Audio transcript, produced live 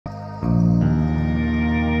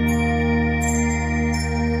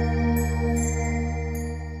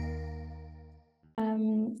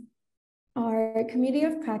Our community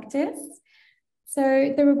of practice.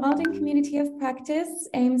 So the Rewilding community of practice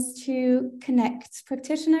aims to connect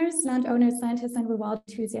practitioners, landowners, scientists, and rewild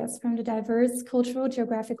enthusiasts from the diverse cultural,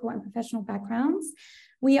 geographical, and professional backgrounds.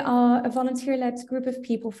 We are a volunteer-led group of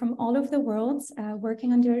people from all over the world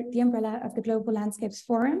working under the umbrella of the Global Landscapes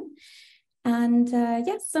Forum. And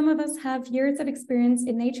yes, some of us have years of experience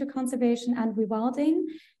in nature conservation and rewilding,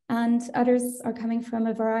 and others are coming from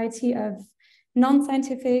a variety of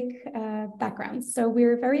non-scientific backgrounds. So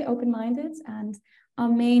we're very open-minded, and our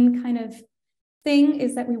main kind of thing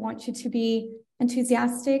is that we want you to be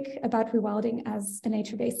enthusiastic about rewilding as a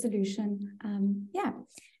nature-based solution.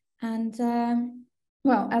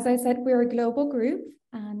 Well, as I said, we're a global group,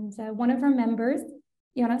 and one of our members,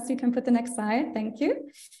 Jonas, you can put the next slide, thank you.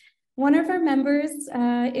 One of our members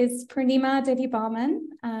is Purnima Devi Barman.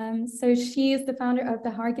 So she is the founder of the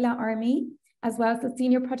Hargila Army, as well as the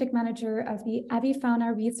senior project manager of the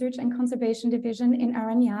Avifauna Research and Conservation Division in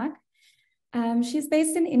Aranyag. She's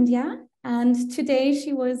based in India, and today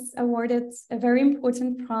she was awarded a very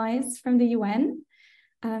important prize from the UN.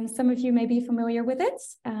 Some of you may be familiar with it.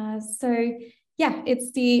 Yeah,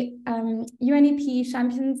 it's the UNEP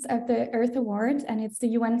Champions of the Earth Award, and it's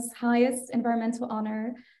the UN's highest environmental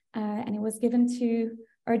honor, and it was given to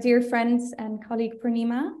our dear friend and colleague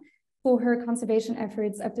Purnima for her conservation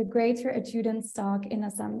efforts of the greater adjutant stock in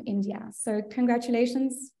Assam, India. So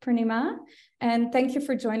congratulations, Purnima, and thank you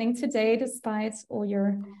for joining today despite all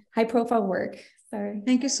your high-profile work. So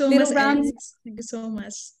thank you so much, Alex. Thank you so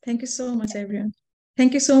much. Thank you so much, everyone.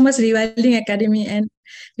 Thank you so much, Rewilding Academy and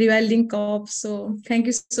Rewilding Corp. So thank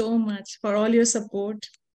you so much for all your support.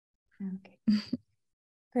 Okay.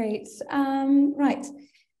 Great. Right.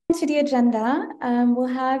 To the agenda, we'll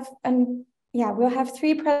have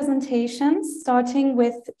three presentations, starting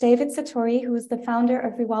with David Satori, who is the founder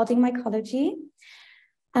of Rewilding Mycology.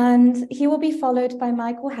 And he will be followed by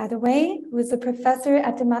Michael Hathaway, who is a professor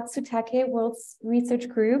at the Matsutake World Research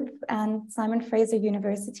Group and Simon Fraser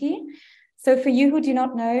University. So for you who do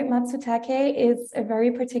not know, Matsutake is a very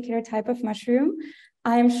particular type of mushroom.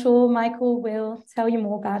 I am sure Michael will tell you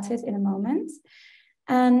more about it in a moment.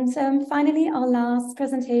 And finally, our last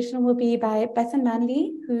presentation will be by Bethan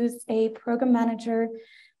Manley, who's a program manager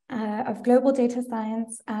of global data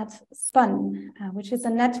science at SPUN, which is a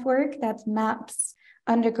network that maps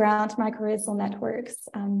underground mycorrhizal networks.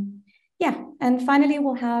 And finally,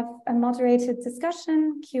 we'll have a moderated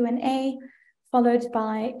discussion, Q&A, followed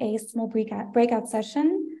by a small breakout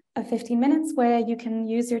session of 15 minutes where you can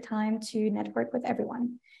use your time to network with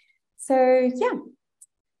everyone. So, yeah.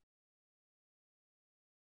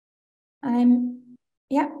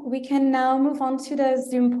 We can now move on to the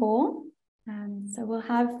Zoom poll. So we'll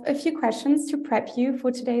have a few questions to prep you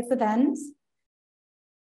for today's event.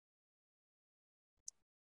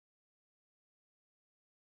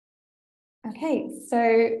 Okay, so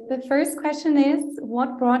the first question is,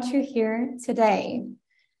 what brought you here today?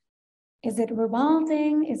 Is it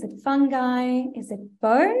rewilding? Is it fungi? Is it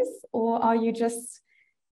both? Or are you just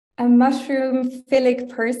a mushroom-philic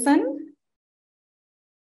person?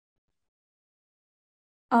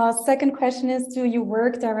 Our second question is, do you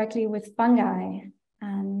work directly with fungi?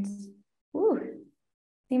 And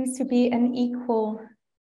seems to be an equal.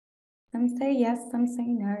 Some say yes, some say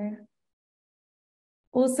no.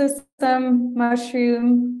 Also some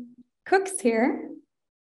mushroom cooks here.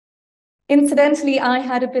 Incidentally, I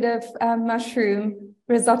had a bit of mushroom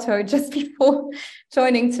risotto just before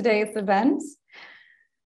joining today's event.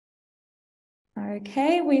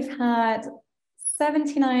 Okay, we've had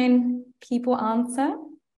 79 people answer.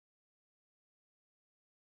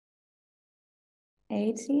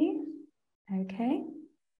 80, okay.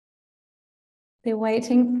 They're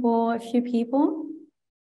waiting for a few people.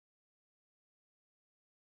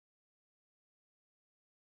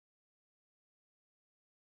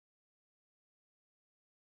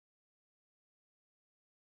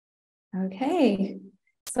 Okay,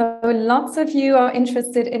 so lots of you are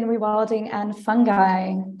interested in rewilding and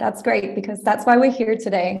fungi. That's great, because that's why we're here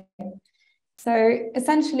today. So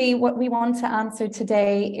essentially what we want to answer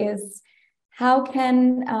today is how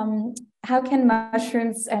can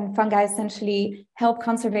mushrooms and fungi essentially help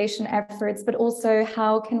conservation efforts, but also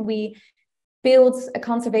how can we build a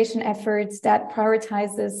conservation effort that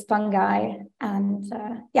prioritizes fungi and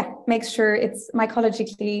makes sure it's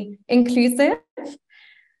mycologically inclusive.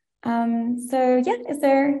 Is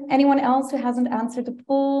there anyone else who hasn't answered the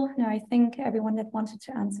poll? No, I think everyone that wanted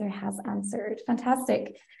to answer has answered.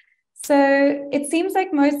 Fantastic. So it seems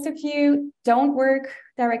like most of you don't work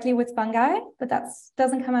directly with fungi, but that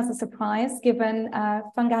doesn't come as a surprise, given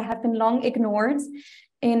fungi have been long ignored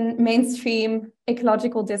in mainstream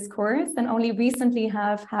ecological discourse and only recently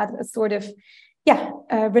have had a sort of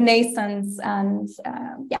renaissance. And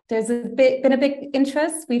there's been a big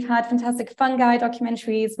interest. We've had fantastic fungi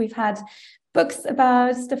documentaries. We've had books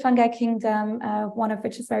about the fungi kingdom, one of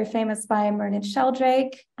which is very famous by Merlin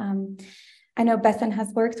Sheldrake. I know Bethan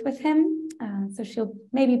has worked with him, so she'll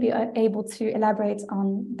maybe be able to elaborate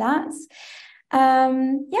on that.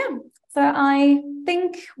 So I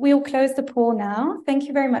think we'll close the poll now. Thank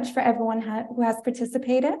you very much for everyone who has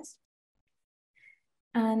participated.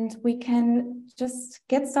 And we can just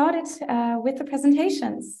get started with the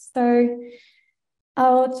presentations. So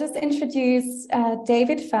I'll just introduce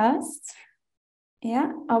David first.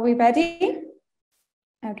 Yeah, are we ready?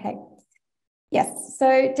 Okay. Yes,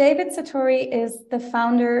 so David Satori is the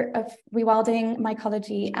founder of Rewilding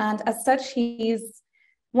Mycology, and as such, he's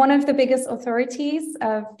one of the biggest authorities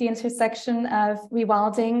of the intersection of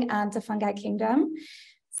rewilding and the fungi kingdom.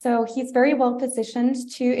 So he's very well positioned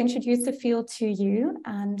to introduce the field to you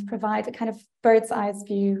and provide a kind of bird's eye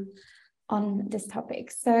view on this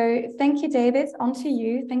topic. So thank you, David. On to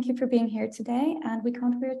you. Thank you for being here today, and we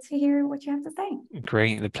can't wait to hear what you have to say.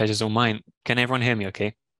 Great, the pleasure's all mine. Can everyone hear me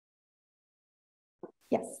okay?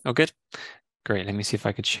 Yes. Oh, good. Great. Let me see if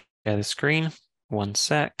I could share the screen. One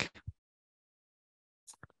sec.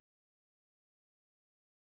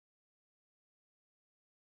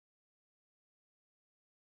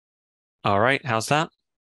 All right. How's that?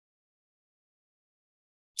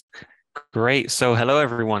 Great. So hello,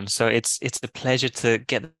 everyone. So it's a pleasure to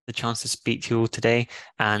get the chance to speak to you all today.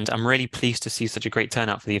 And I'm really pleased to see such a great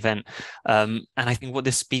turnout for the event. And I think what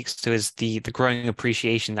this speaks to is the growing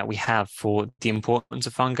appreciation that we have for the importance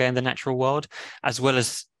of fungi in the natural world, as well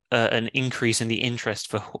as an increase in the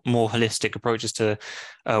interest for more holistic approaches to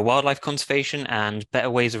wildlife conservation and better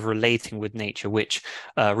ways of relating with nature, which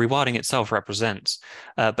rewilding itself represents.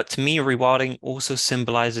 But to me, rewilding also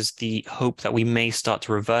symbolizes the hope that we may start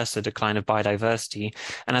to reverse the decline of biodiversity.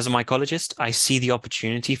 And as a mycologist, I see the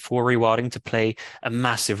opportunity for rewilding to play a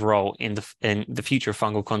massive role in the future of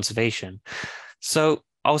fungal conservation. So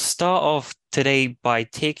I'll start off today by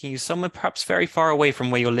taking you somewhere perhaps very far away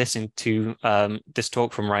from where you're listening to this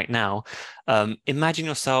talk from right now. Imagine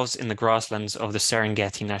yourselves in the grasslands of the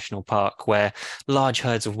Serengeti National Park, where large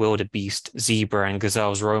herds of wildebeest, zebra, and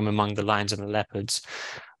gazelles roam among the lions and the leopards.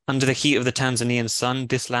 Under the heat of the Tanzanian sun,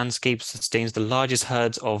 this landscape sustains the largest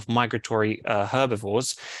herds of migratory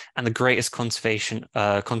herbivores and the greatest concentration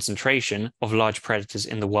of large predators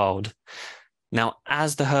in the world. Now,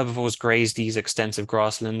 as the herbivores graze these extensive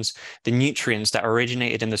grasslands, the nutrients that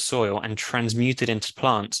originated in the soil and transmuted into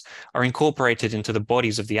plants are incorporated into the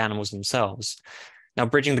bodies of the animals themselves. Now,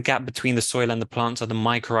 bridging the gap between the soil and the plants are the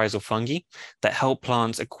mycorrhizal fungi that help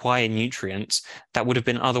plants acquire nutrients that would have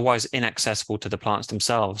been otherwise inaccessible to the plants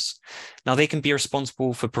themselves. Now, they can be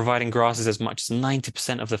responsible for providing grasses as much as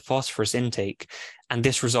 90% of the phosphorus intake, and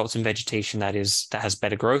this results in vegetation that has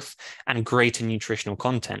better growth and greater nutritional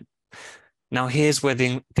content. Now, here's where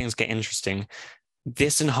things get interesting.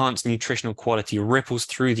 This enhanced nutritional quality ripples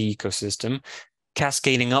through the ecosystem,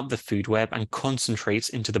 cascading up the food web and concentrates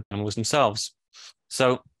into the animals themselves.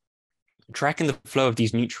 So, tracking the flow of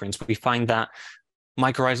these nutrients, we find that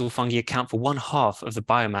mycorrhizal fungi account for 1/2 of the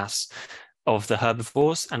biomass of the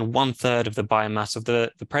herbivores and 1/3 of the biomass of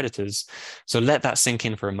the predators. So let that sink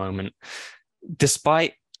in for a moment.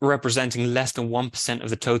 Despite representing less than 1% of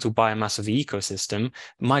the total biomass of the ecosystem,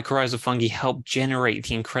 mycorrhizal fungi help generate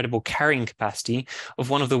the incredible carrying capacity of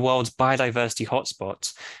one of the world's biodiversity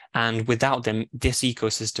hotspots. And without them, this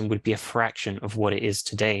ecosystem would be a fraction of what it is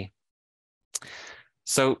today.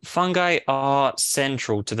 So fungi are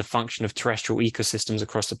central to the function of terrestrial ecosystems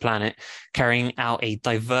across the planet, carrying out a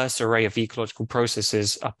diverse array of ecological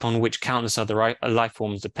processes upon which countless other life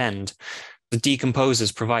forms depend. The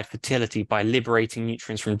decomposers provide fertility by liberating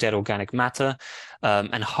nutrients from dead organic matter,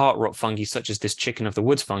 and heart rot fungi, such as this chicken of the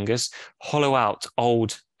woods fungus, hollow out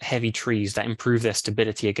old, heavy trees that improve their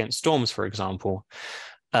stability against storms, for example.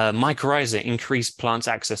 Mycorrhiza increase plants'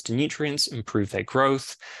 access to nutrients, improve their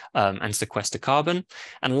growth, and sequester carbon.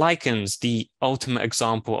 And lichens, the ultimate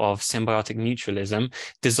example of symbiotic mutualism,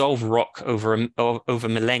 dissolve rock over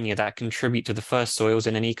millennia that contribute to the first soils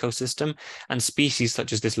in an ecosystem. And species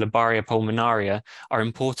such as this Labaria pulmonaria are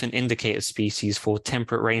important indicator species for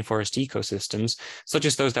temperate rainforest ecosystems, such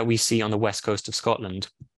as those that we see on the west coast of Scotland.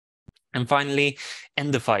 And finally,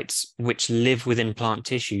 endophytes, which live within plant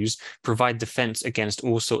tissues, provide defense against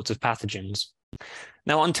all sorts of pathogens.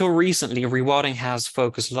 Now, until recently, rewilding has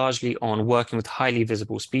focused largely on working with highly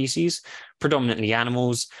visible species, predominantly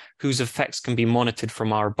animals, whose effects can be monitored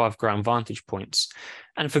from our above ground vantage points.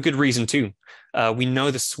 And for good reason too. We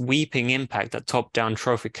know the sweeping impact that top-down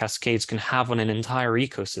trophic cascades can have on an entire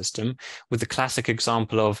ecosystem, with the classic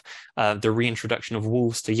example of the reintroduction of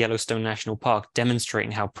wolves to Yellowstone National Park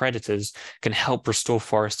demonstrating how predators can help restore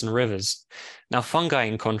forests and rivers. Now, fungi,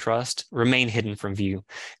 in contrast, remain hidden from view,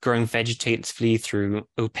 growing vegetatively through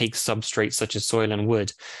opaque substrates such as soil and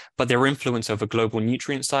wood, but their influence over global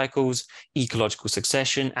nutrient cycles, ecological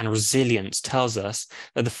succession, and resilience tells us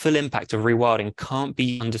that the full impact of rewilding can't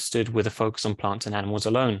be understood with a focus on plants and animals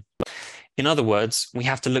alone. In other words, we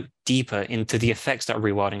have to look deeper into the effects that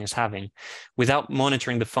rewilding is having. Without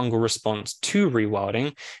monitoring the fungal response to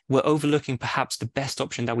rewilding, we're overlooking perhaps the best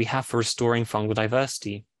option that we have for restoring fungal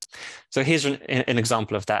diversity. So here's an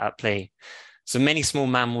example of that at play. So many small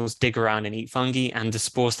mammals dig around and eat fungi and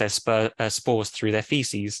disperse their spores through their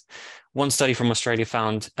feces. One study from Australia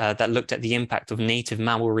found that looked at the impact of native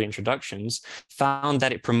mammal reintroductions, found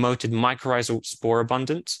that it promoted mycorrhizal spore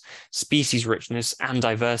abundance, species richness, and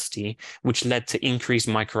diversity, which led to increased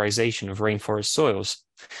mycorrhization of rainforest soils.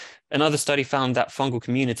 Another study found that fungal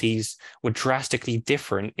communities were drastically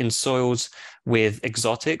different in soils with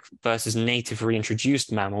exotic versus native reintroduced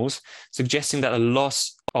mammals, suggesting that a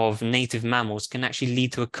loss of native mammals can actually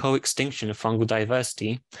lead to a co-extinction of fungal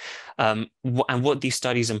diversity. And what these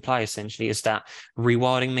studies imply essentially is that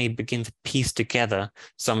rewilding may begin to piece together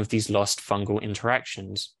some of these lost fungal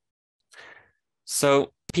interactions.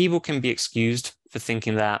 So people can be excused for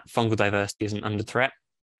thinking that fungal diversity isn't under threat.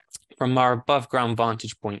 From our above ground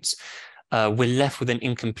vantage points, we're left with an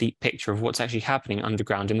incomplete picture of what's actually happening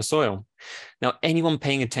underground in the soil. Now, anyone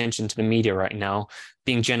paying attention to the media right now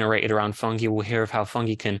being generated around fungi will hear of how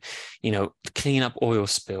fungi can, clean up oil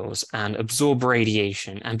spills and absorb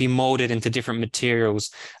radiation and be molded into different materials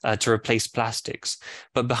to replace plastics.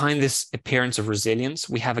 But behind this appearance of resilience,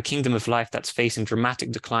 we have a kingdom of life that's facing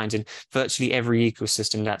dramatic declines in virtually every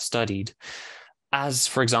ecosystem that's studied. As,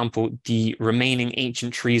 for example, the remaining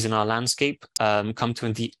ancient trees in our landscape come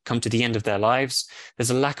to the end of their lives, there's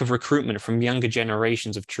a lack of recruitment from younger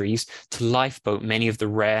generations of trees to lifeboat many of the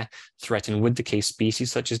rare, threatened wood decay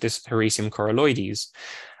species, such as this Hericium coralloides.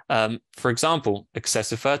 For example,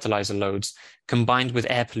 excessive fertilizer loads combined with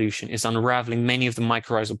air pollution is unraveling many of the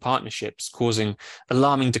mycorrhizal partnerships, causing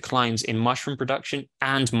alarming declines in mushroom production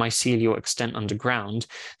and mycelial extent underground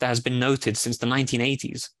that has been noted since the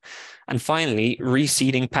 1980s. And finally,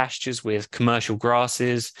 reseeding pastures with commercial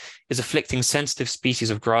grasses is afflicting sensitive species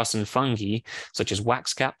of grass and fungi, such as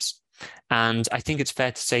waxcaps. And I think it's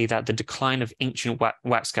fair to say that the decline of ancient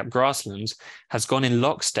waxcap grasslands has gone in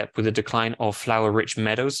lockstep with the decline of flower-rich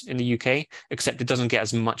meadows in the UK, except it doesn't get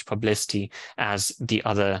as much publicity as the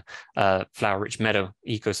other flower-rich meadow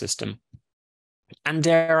ecosystem. And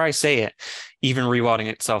dare I say it, even rewilding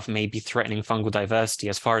itself may be threatening fungal diversity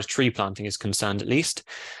as far as tree planting is concerned, at least.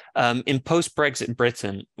 In post-Brexit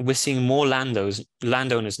Britain, we're seeing more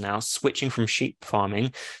landowners now switching from sheep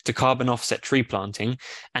farming to carbon offset tree planting,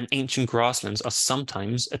 and ancient grasslands are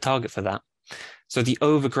sometimes a target for that. So the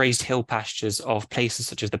overgrazed hill pastures of places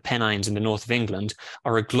such as the Pennines in the north of England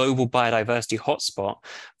are a global biodiversity hotspot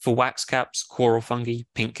for waxcaps, coral fungi,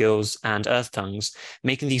 pink gills, and earth tongues,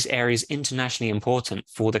 making these areas internationally important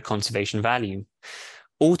for their conservation value.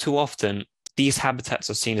 All too often, these habitats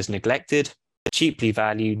are seen as neglected, cheaply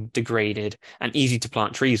valued, degraded, and easy to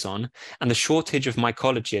plant trees on, and the shortage of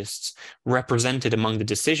mycologists represented among the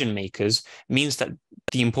decision makers means that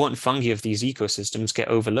the important fungi of these ecosystems get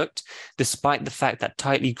overlooked, despite the fact that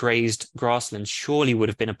tightly grazed grasslands surely would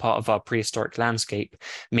have been a part of our prehistoric landscape,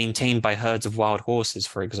 maintained by herds of wild horses,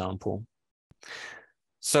 for example.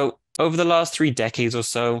 So over the last 3 decades or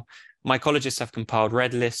so, mycologists have compiled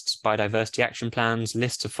red lists, biodiversity action plans,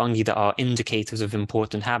 lists of fungi that are indicators of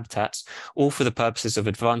important habitats, all for the purposes of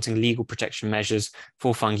advancing legal protection measures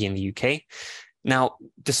for fungi in the UK. Now,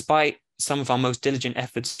 despite some of our most diligent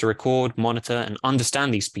efforts to record, monitor, and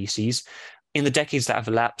understand these species, in the decades that have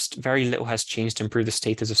elapsed, very little has changed to improve the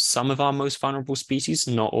status of some of our most vulnerable species,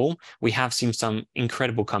 not all. We have seen some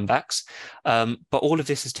incredible comebacks, but all of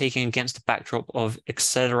this is taken against the backdrop of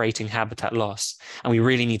accelerating habitat loss, and we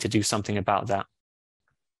really need to do something about that.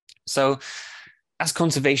 So, as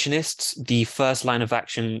conservationists, the first line of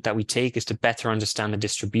action that we take is to better understand the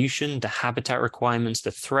distribution, the habitat requirements,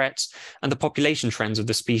 the threats, and the population trends of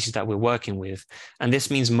the species that we're working with. And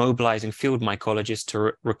this means mobilizing field mycologists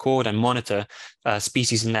to record and monitor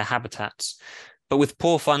species in their habitats. But with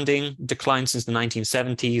poor funding, decline since the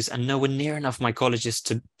 1970s, and nowhere near enough mycologists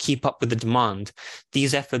to keep up with the demand,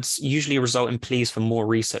 these efforts usually result in pleas for more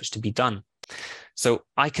research to be done. So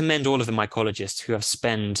I commend all of the mycologists who have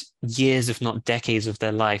spent years, if not decades of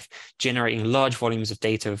their life, generating large volumes of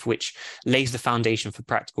data, of which lays the foundation for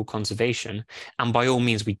practical conservation. And by all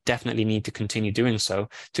means, we definitely need to continue doing so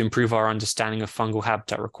to improve our understanding of fungal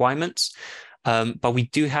habitat requirements. But we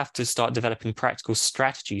do have to start developing practical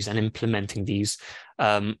strategies and implementing these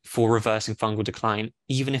for reversing fungal decline,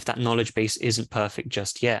 even if that knowledge base isn't perfect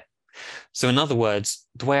just yet. So in other words,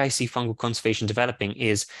 the way I see fungal conservation developing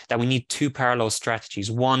is that we need two parallel strategies,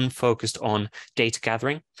 one focused on data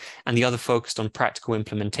gathering and the other focused on practical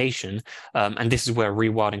implementation. And this is where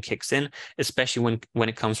rewilding kicks in, especially when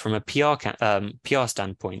it comes from a PR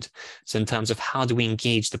standpoint. So in terms of how do we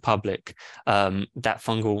engage the public, that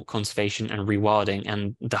fungal conservation and rewilding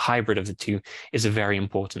and the hybrid of the two is a very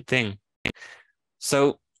important thing.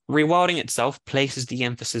 So rewilding itself places the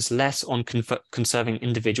emphasis less on conserving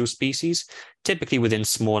individual species, typically within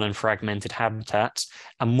small and fragmented habitats,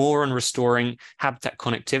 and more on restoring habitat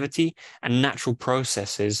connectivity and natural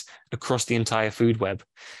processes across the entire food web.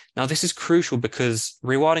 Now, this is crucial because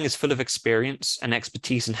rewilding is full of experience and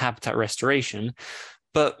expertise in habitat restoration,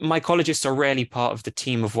 but mycologists are rarely part of the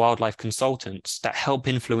team of wildlife consultants that help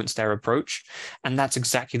influence their approach. And that's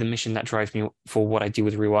exactly the mission that drives me for what I do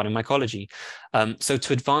with rewilding mycology. So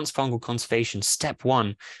to advance fungal conservation, step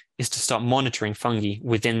one is to start monitoring fungi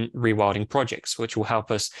within rewilding projects, which will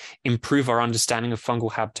help us improve our understanding of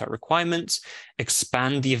fungal habitat requirements,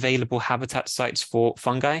 expand the available habitat sites for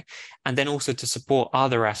fungi, and then also to support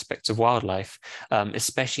other aspects of wildlife,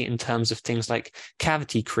 especially in terms of things like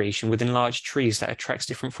cavity creation within large trees that attracts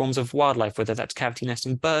different forms of wildlife, whether that's cavity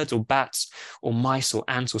nesting birds or bats or mice or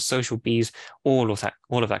ants or social bees, all of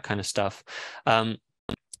that kind of stuff.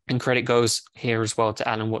 And credit goes here as well to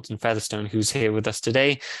Alan Watson-Featherstone, who's here with us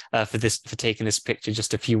today for taking this picture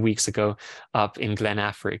just a few weeks ago up in Glen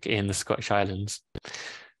Affric in the Scottish Highlands.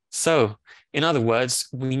 So, in other words,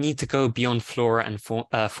 we need to go beyond flora and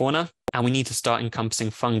fauna, and we need to start encompassing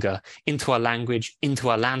fungi into our language, into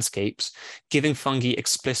our landscapes, giving fungi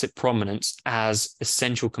explicit prominence as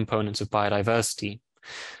essential components of biodiversity.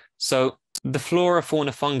 So, the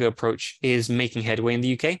flora-fauna-fungi approach is making headway in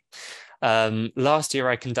the UK. Last year,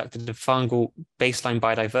 I conducted a fungal baseline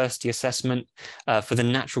biodiversity assessment for the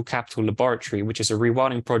Natural Capital Laboratory, which is a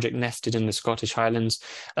rewilding project nested in the Scottish Highlands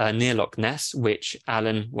near Loch Ness, which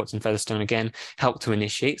Alan Watson-Featherstone again helped to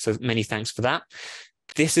initiate. So many thanks for that.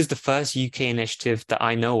 This is the first UK initiative that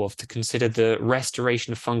I know of to consider the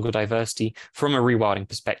restoration of fungal diversity from a rewilding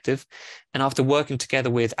perspective. And after working together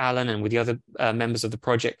with Alan and with the other members of the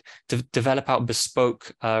project to develop out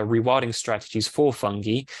bespoke rewilding strategies for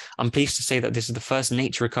fungi, I'm pleased to say that this is the first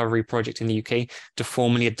nature recovery project in the UK to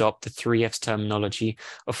formally adopt the 3F's terminology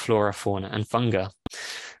of flora, fauna, and fungi.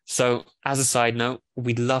 So as a side note,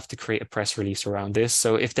 we'd love to create a press release around this.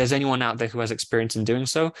 So if there's anyone out there who has experience in doing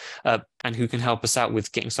so and who can help us out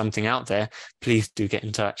with getting something out there, please do get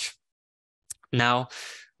in touch. Now,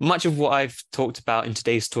 much of what I've talked about in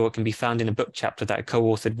today's talk can be found in a book chapter that I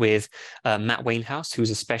co-authored with Matt Wainhouse, who's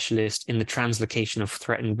a specialist in the translocation of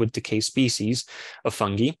threatened wood decay species of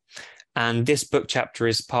fungi. And this book chapter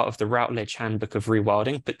is part of the Routledge Handbook of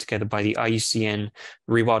Rewilding, put together by the IUCN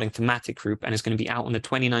Rewilding Thematic Group, and is going to be out on the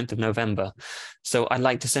 29th of November. So I'd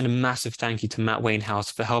like to send a massive thank you to Matt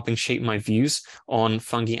Wainhouse for helping shape my views on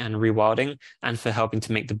fungi and rewilding, and for helping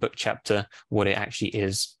to make the book chapter what it actually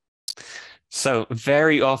is. So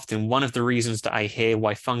very often, one of the reasons that I hear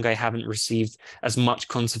why fungi haven't received as much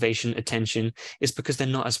conservation attention is because they're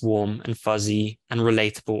not as warm and fuzzy and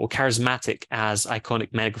relatable or charismatic as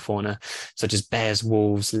iconic megafauna, such as bears,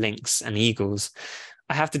 wolves, lynx, and eagles.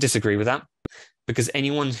 I have to disagree with that, because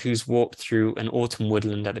anyone who's walked through an autumn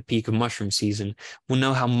woodland at the peak of mushroom season will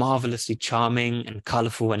know how marvelously charming and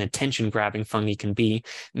colorful and attention-grabbing fungi can be,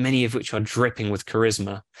 many of which are dripping with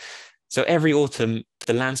charisma. So every autumn,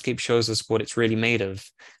 the landscape shows us what it's really made of,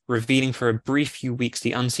 revealing for a brief few weeks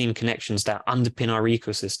the unseen connections that underpin our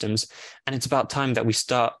ecosystems. And it's about time that we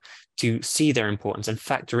start to see their importance and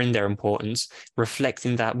factor in their importance,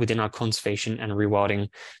 reflecting that within our conservation and rewilding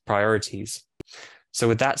priorities. So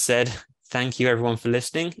with that said, thank you everyone for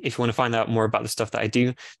listening. If you want to find out more about the stuff that I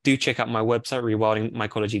do check out my website,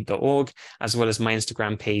 rewildingmycology.org, as well as my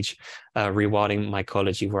Instagram page, Rewilding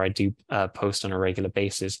Mycology, where I do post on a regular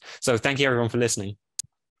basis. So thank you everyone for listening.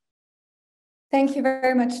 Thank you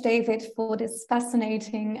very much, David, for this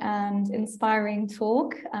fascinating and inspiring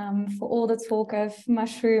talk, for all the talk of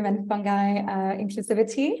mushroom and fungi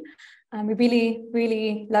inclusivity. We really,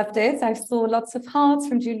 really loved it. I saw lots of hearts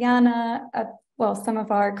from Juliana, well, some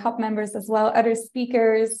of our COP members as well, other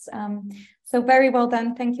speakers. So very well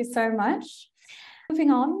done. Thank you so much.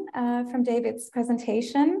 Moving on from David's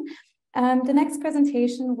presentation, the next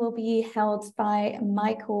presentation will be held by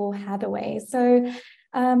Michael Hathaway. So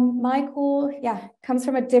Michael, comes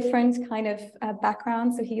from a different kind of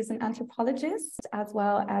background. So he's an anthropologist as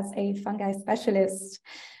well as a fungi specialist.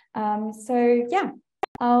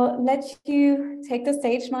 I'll let you take the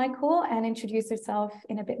stage, Michael, and introduce yourself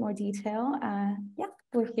in a bit more detail.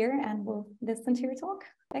 We're here and we'll listen to your talk.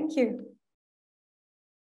 Thank you.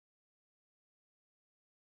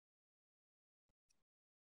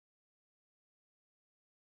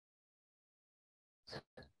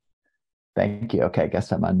 Thank you. Okay, I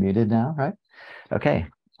guess I'm unmuted now, right? Okay,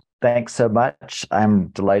 thanks so much. I'm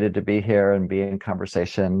delighted to be here and be in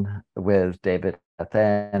conversation with David,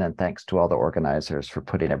 and thanks to all the organizers for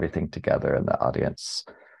putting everything together and the audience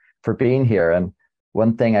for being here. And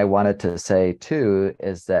one thing I wanted to say too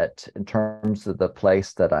is that in terms of the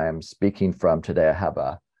place that I'm speaking from today, I have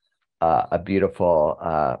a beautiful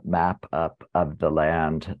map up of the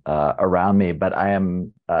land around me, but I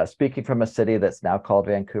am speaking from a city that's now called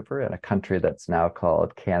Vancouver and a country that's now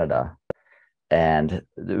called Canada. And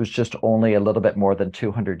it was just only a little bit more than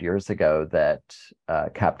 200 years ago that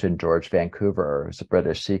Captain George Vancouver, who's a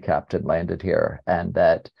British sea captain, landed here. And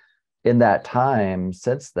that in that time,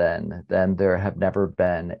 since then there have never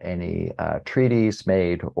been any treaties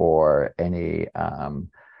made or any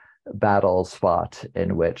battles fought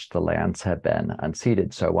in which the lands have been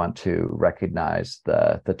unceded. So I want to recognize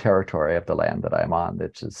the territory of the land that I'm on,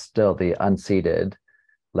 which is still the unceded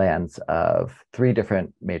lands of three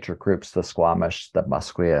different major groups: the Squamish, the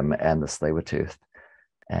Musqueam, and the Tsleil-Waututh.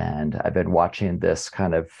 And I've been watching this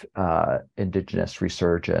kind of indigenous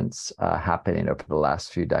resurgence happening over the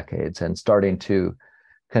last few decades and starting to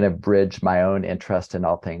kind of bridge my own interest in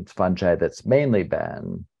all things fungi that's mainly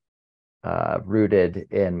been rooted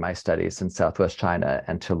in my studies in Southwest China,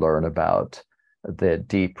 and to learn about the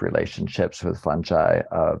deep relationships with fungi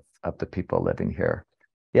of the people living here.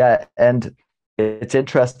 Yeah, and it's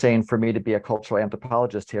interesting for me to be a cultural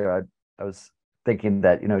anthropologist here. I was thinking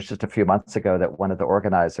that, it's just a few months ago that one of the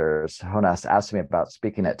organizers, Jonas, asked me about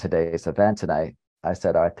speaking at today's event. And I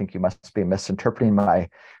said, I think you must be misinterpreting my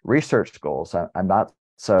research goals. I'm not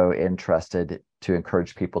so interested to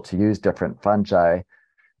encourage people to use different fungi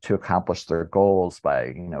to accomplish their goals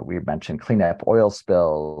by, we mentioned cleaning up oil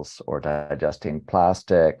spills or digesting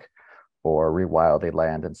plastic or rewilding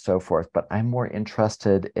land and so forth. But I'm more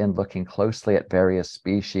interested in looking closely at various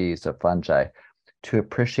species of fungi to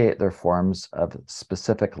appreciate their forms of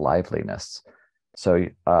specific liveliness. So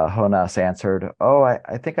Jonas answered,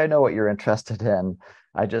 I think I know what you're interested in.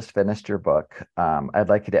 I just finished your book. I'd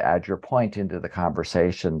like you to add your point into the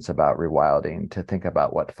conversations about rewilding, to think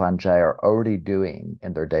about what fungi are already doing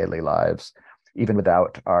in their daily lives, even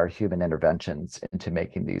without our human interventions into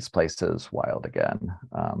making these places wild again.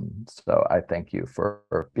 So I thank you for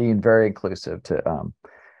being very inclusive to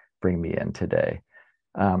bring me in today.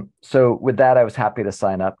 So with that, I was happy to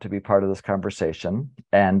sign up to be part of this conversation.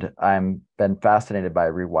 And I'm been fascinated by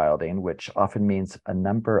rewilding, which often means a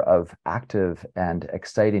number of active and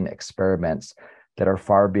exciting experiments that are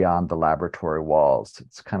far beyond the laboratory walls.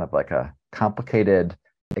 It's kind of like a complicated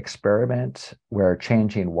experiment where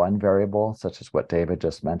changing one variable, such as what David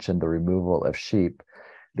just mentioned, the removal of sheep,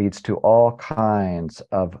 leads to all kinds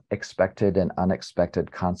of expected and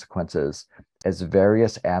unexpected consequences as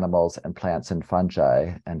various animals and plants and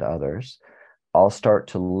fungi and others all start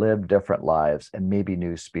to live different lives, and maybe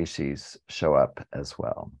new species show up as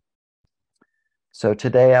well. So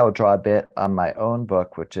today I will draw a bit on my own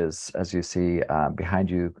book, which is, as you see behind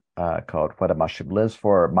you, called What a Mushroom Lives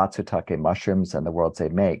For, Matsutake Mushrooms and the Worlds They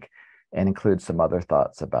Make, and include some other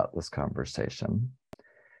thoughts about this conversation.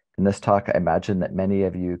 In this talk, I imagine that many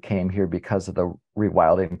of you came here because of the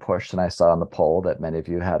rewilding push, and I saw on the poll that many of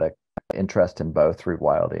you had an interest in both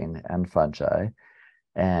rewilding and fungi.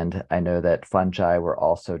 And I know that fungi were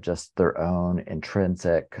also just their own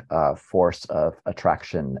intrinsic force of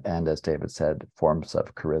attraction, and as David said, forms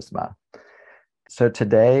of charisma. So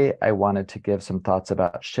today I wanted to give some thoughts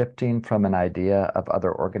about shifting from an idea of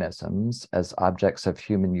other organisms as objects of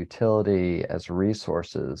human utility, as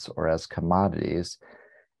resources, or as commodities,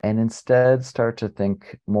 and instead start to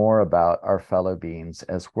think more about our fellow beings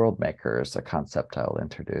as world makers, a concept I'll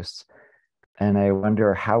introduce. And I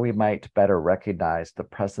wonder how we might better recognize the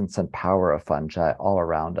presence and power of fungi all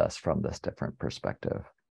around us from this different perspective.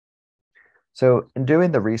 So in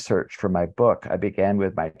doing the research for my book, I began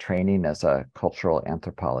with my training as a cultural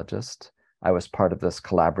anthropologist. I was part of this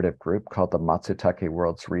collaborative group called the Matsutake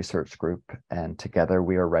World's Research Group, and together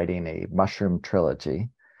we are writing a mushroom trilogy.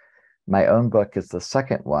 My own book is the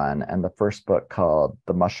second one, and the first book, called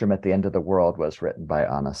The Mushroom at the End of the World, was written by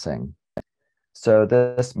Anna Singh. So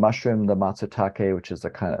this mushroom, the Matsutake, which is a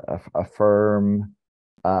kind of a firm,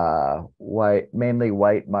 white, mainly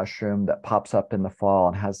white mushroom that pops up in the fall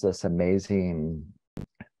and has this amazing,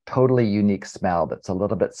 totally unique smell that's a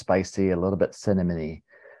little bit spicy, a little bit cinnamony.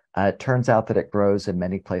 It turns out that it grows in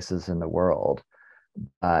many places in the world,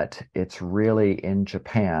 but it's really in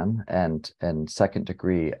Japan and second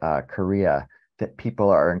degree Korea that people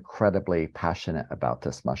are incredibly passionate about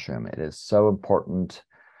this mushroom. It is so important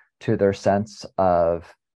to their sense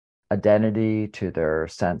of identity, to their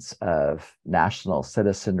sense of national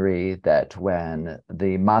citizenry, that when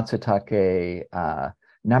the Matsutake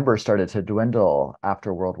numbers started to dwindle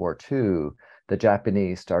after World War II, the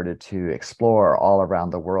Japanese started to explore all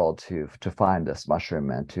around the world to find this mushroom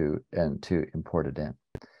and to import it in.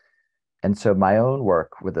 And so my own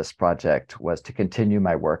work with this project was to continue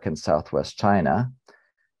my work in Southwest China.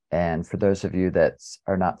 And for those of you that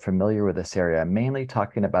are not familiar with this area, I'm mainly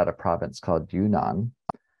talking about a province called Yunnan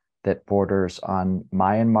that borders on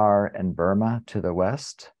Myanmar and Burma to the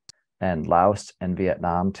west, and Laos and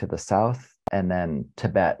Vietnam to the south, and then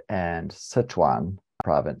Tibet and Sichuan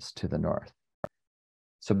province to the north.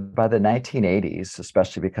 So by the 1980s,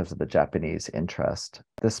 especially because of the Japanese interest,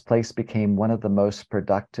 this place became one of the most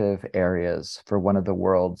productive areas for one of the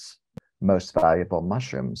world's most valuable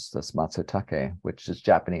mushrooms, this matsutake, which is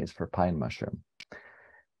Japanese for pine mushroom.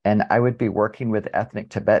 And I would be working with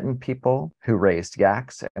ethnic Tibetan people who raised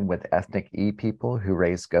yaks and with ethnic E people who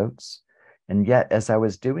raised goats. And yet, as I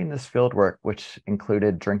was doing this field work, which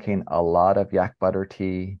included drinking a lot of yak butter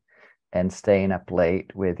tea and staying up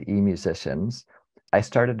late with E musicians, I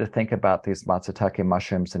started to think about these matsutake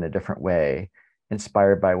mushrooms in a different way,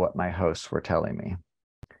 inspired by what my hosts were telling me.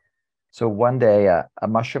 So one day, a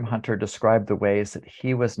mushroom hunter described the ways that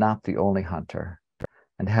he was not the only hunter,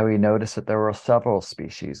 and how he noticed that there were several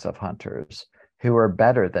species of hunters who were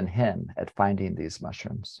better than him at finding these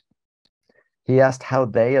mushrooms. He asked how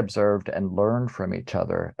they observed and learned from each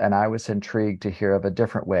other, and I was intrigued to hear of a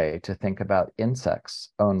different way to think about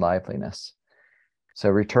insects' own liveliness. So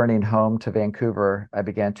returning home to Vancouver, I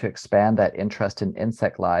began to expand that interest in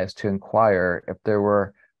insect lives to inquire if there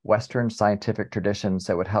were Western scientific traditions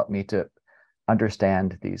that would help me to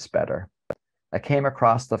understand these better. I came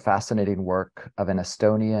across the fascinating work of an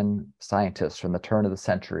Estonian scientist from the turn of the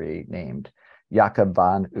century named Jakob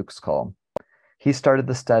van Uexküll. He started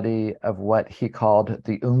the study of what he called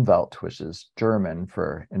the Umwelt, which is German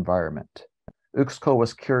for environment. Uexküll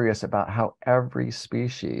was curious about how every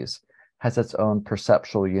species has its own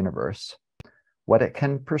perceptual universe. What it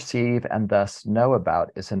can perceive and thus know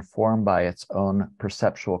about is informed by its own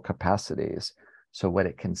perceptual capacities. So what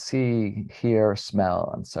it can see, hear,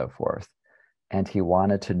 smell, and so forth. And he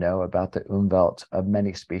wanted to know about the Umwelt of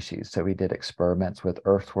many species. So he did experiments with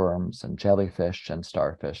earthworms and jellyfish and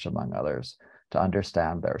starfish, among others, to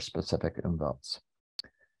understand their specific Umwelts.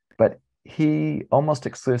 But he almost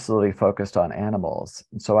exclusively focused on animals.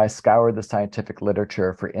 And so I scoured the scientific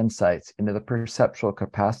literature for insights into the perceptual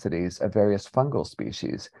capacities of various fungal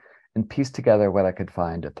species and pieced together what I could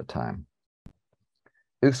find at the time.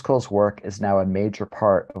 Uexküll's work is now a major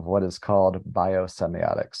part of what is called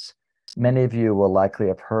biosemiotics. Many of you will likely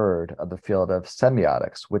have heard of the field of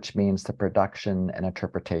semiotics, which means the production and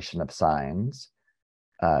interpretation of signs,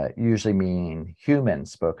 usually meaning human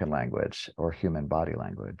spoken language or human body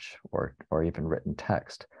language or even written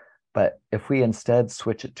text. But if we instead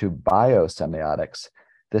switch it to biosemiotics,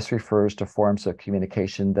 this refers to forms of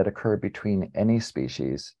communication that occur between any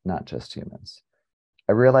species, not just humans.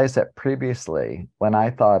 I realized that previously, when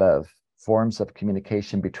I thought of forms of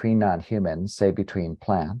communication between non-humans, say between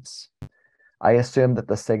plants, I assumed that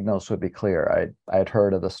the signals would be clear. I had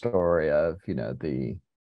heard of the story of,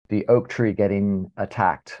 the oak tree getting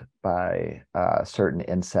attacked by certain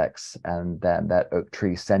insects, and then that oak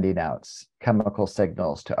tree sending out chemical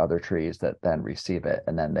signals to other trees that then receive it,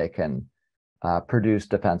 and then they can produce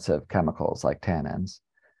defensive chemicals like tannins.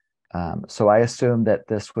 So I assumed that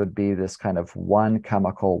this would be this kind of one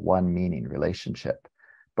chemical, one meaning relationship.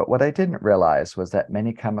 But what I didn't realize was that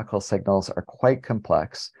many chemical signals are quite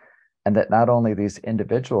complex, and that not only these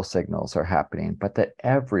individual signals are happening, but that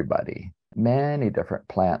everybody, many different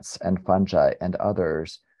plants and fungi and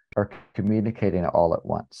others, are communicating all at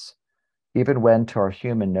once. Even when to our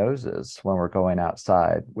human noses, when we're going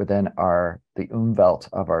outside, within the Umwelt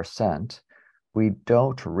of our scent, we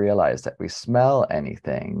don't realize that we smell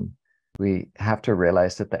anything. we have to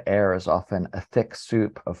realize that the air is often a thick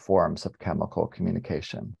soup of forms of chemical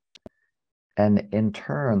communication. And in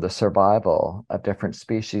turn, the survival of different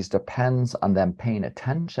species depends on them paying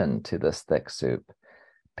attention to this thick soup,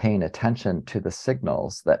 paying attention to the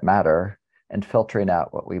signals that matter, and filtering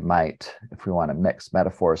out what we might, if we want to mix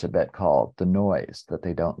metaphors a bit, call the noise that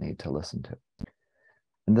they don't need to listen to.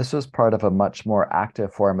 And this was part of a much more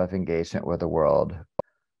active form of engagement with the world,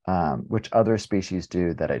 which other species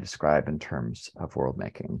do that I describe in terms of world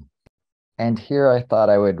making. And here I thought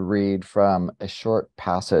I would read from a short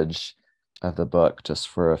passage of the book just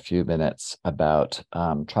for a few minutes about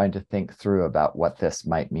trying to think through about what this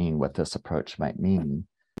might mean, what this approach might mean,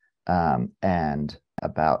 and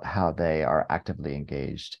about how they are actively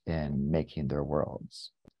engaged in making their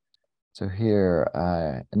worlds. So here,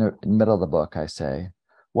 in the middle of the book, I say,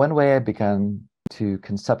 one way I began to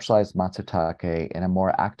conceptualize Matsutake in a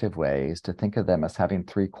more active way is to think of them as having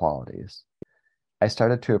three qualities. I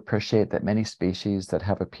started to appreciate that many species that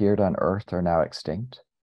have appeared on Earth are now extinct.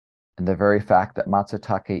 And the very fact that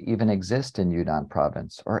Matsutake even exist in Yunnan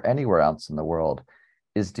province or anywhere else in the world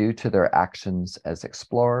is due to their actions as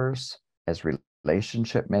explorers, as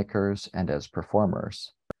relationship makers, and as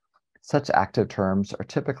performers. Such active terms are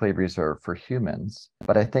typically reserved for humans,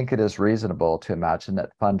 but I think it is reasonable to imagine that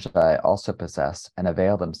fungi also possess and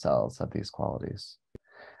avail themselves of these qualities.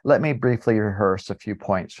 Let me briefly rehearse a few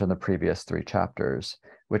points from the previous 3 chapters,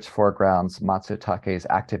 which foregrounds Matsutake's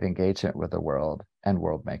active engagement with the world and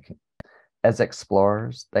world making. As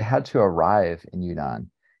explorers, they had to arrive in Yunnan,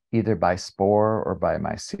 either by spore or by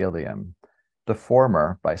mycelium. The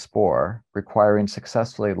former, by spore, requiring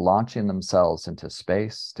successfully launching themselves into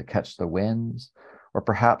space to catch the winds, or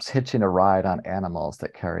perhaps hitching a ride on animals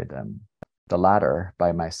that carried them. The latter,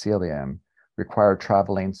 by mycelium, required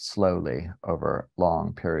traveling slowly over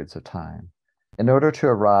long periods of time. In order to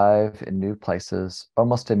arrive in new places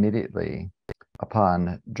almost immediately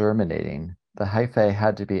upon germinating, the hyphae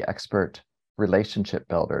had to be expert relationship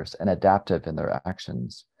builders and adaptive in their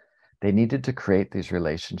actions. They needed to create these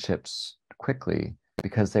relationships quickly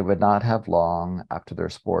because they would not have long after their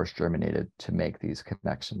spores germinated to make these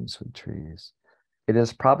connections with trees. It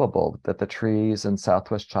is probable that the trees in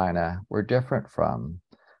Southwest China were different from,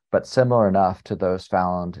 but similar enough to those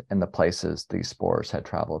found in the places these spores had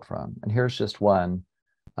traveled from. And here's just one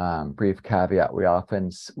brief caveat. We often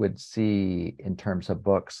would see in terms of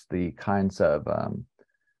books the kinds of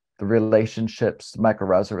the relationships,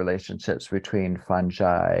 mycorrhizal relationships between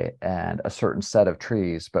fungi and a certain set of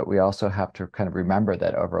trees, but we also have to kind of remember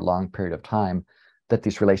that over a long period of time, that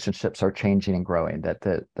these relationships are changing and growing, that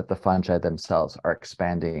the fungi themselves are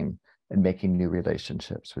expanding and making new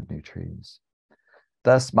relationships with new trees.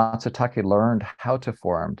 Thus, Matsutake learned how to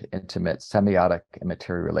form intimate semiotic and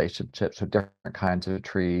material relationships with different kinds of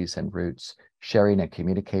trees and roots, sharing and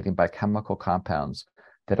communicating by chemical compounds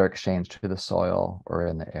that are exchanged to the soil or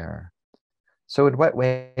in the air. So in what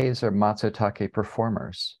ways are Matsutake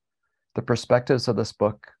performers? The perspectives of this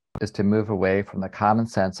book is to move away from the common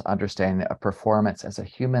sense understanding of performance as a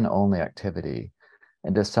human-only activity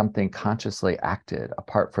and as something consciously acted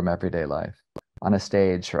apart from everyday life on a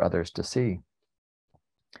stage for others to see.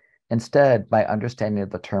 Instead, my understanding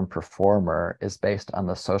of the term performer is based on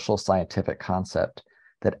the social scientific concept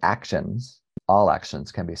that actions, all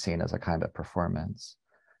actions, can be seen as a kind of performance.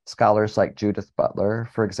 Scholars like Judith Butler,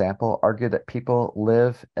 for example, argue that people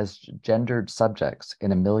live as gendered subjects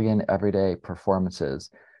in a million everyday performances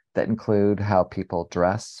that include how people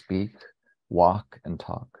dress, speak, walk, and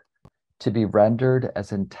talk. To be rendered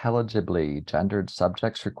as intelligibly gendered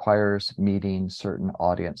subjects requires meeting certain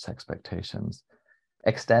audience expectations.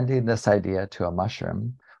 Extending this idea to a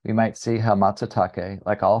mushroom, we might see how Matsutake,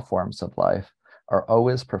 like all forms of life, are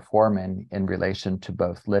always performing in relation to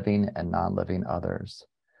both living and non-living others.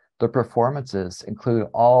 The performances include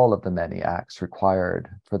all of the many acts required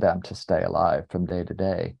for them to stay alive from day to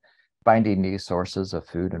day, finding new sources of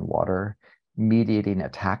food and water, mediating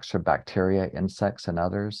attacks from bacteria, insects, and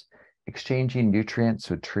others, exchanging nutrients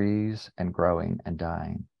with trees, and growing and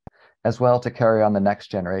dying. As well, to carry on the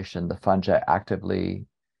next generation, the fungi actively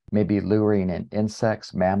may be luring in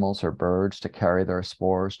insects, mammals, or birds to carry their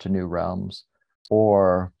spores to new realms,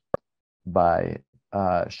 or by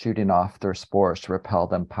shooting off their spores to repel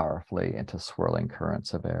them powerfully into swirling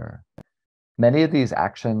currents of air. Many of these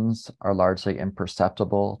actions are largely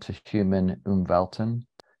imperceptible to human umwelt,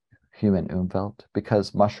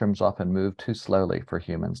 because mushrooms often move too slowly for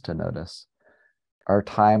humans to notice. Our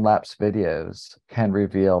time-lapse videos can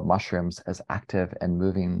reveal mushrooms as active and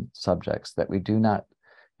moving subjects that we do not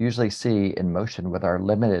usually see in motion with our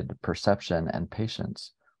limited perception and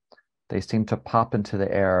patience. They seem to pop into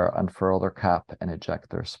the air, unfurl their cap, and eject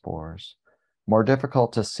their spores. More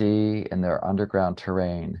difficult to see in their underground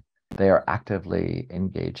terrain, they are actively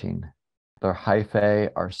engaging. Their hyphae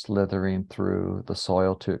are slithering through the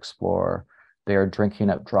soil to explore. They are drinking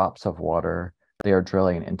up drops of water. They are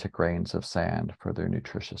drilling into grains of sand for their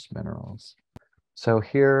nutritious minerals. So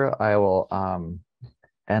here I will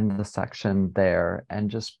end the section there, and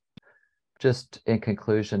just in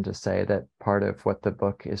conclusion to say that part of what the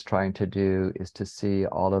book is trying to do is to see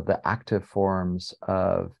all of the active forms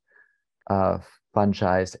of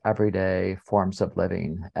fungi's everyday forms of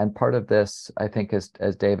living. And part of this, I think, is,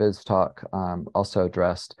 as David's talk also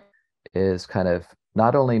addressed, is kind of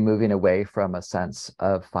not only moving away from a sense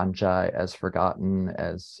of fungi as forgotten,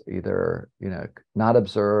 as either, not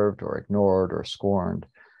observed or ignored or scorned,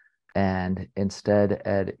 and instead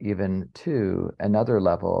at even to another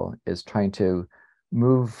level is trying to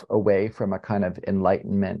move away from a kind of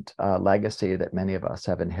Enlightenment legacy that many of us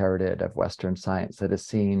have inherited of Western science that has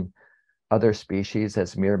seen other species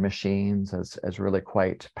as mere machines, as really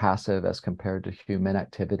quite passive as compared to human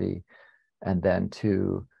activity. And then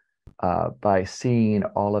to, by seeing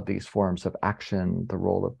all of these forms of action, the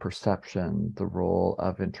role of perception, the role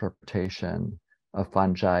of interpretation of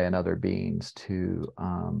fungi and other beings, to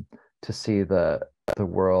see the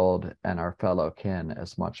world and our fellow kin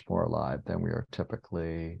as much more alive than we are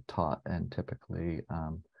typically taught and typically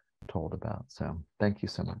told about. So thank you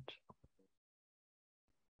so much.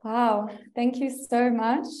 Wow, thank you so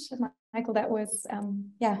much, Michael. That was,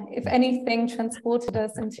 if anything, transported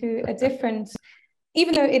us into a different,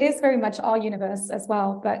 even though it is very much our universe as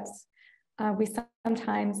well, but we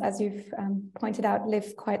sometimes, as you've pointed out,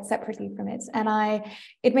 live quite separately from it. And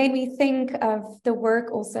it made me think of the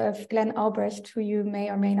work also of Glenn Albrecht, who you may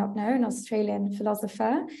or may not know, an Australian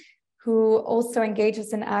philosopher, who also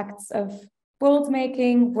engages in acts of world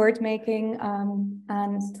making, word making,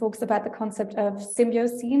 and talks about the concept of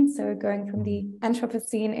symbiocene, so going from the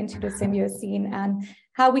Anthropocene into the Symbiocene, and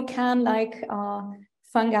how we can, like our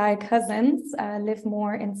fungi cousins, live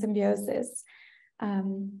more in symbiosis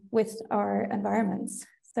with our environments.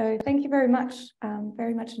 So thank you very much.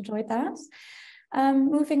 Very much enjoyed that.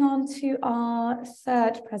 Moving on to our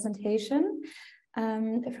third presentation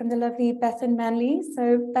from the lovely Bethan Manley.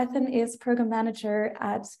 So Bethan is program manager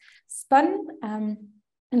at SPUN,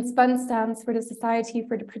 and SPUN stands for the Society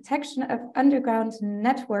for the Protection of Underground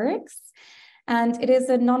Networks. And it is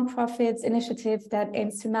a nonprofit initiative that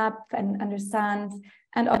aims to map and understand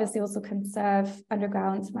and obviously also conserve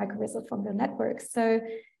underground mycorrhizal fungal networks. So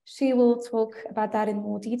she will talk about that in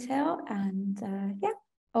more detail. And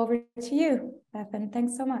over to you, Bethan.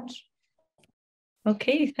 Thanks so much.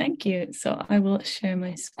 Okay, thank you. So I will share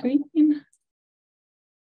my screen.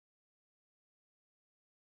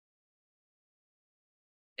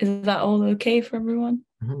 Is that all okay for everyone?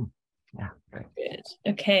 Mm-hmm. Yeah, great.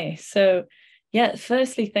 Good. Okay, so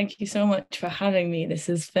firstly, thank you so much for having me. This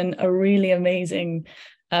has been a really amazing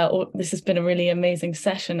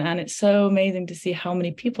session, and it's so amazing to see how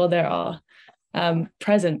many people there are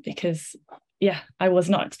present, because I was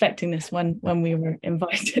not expecting this when we were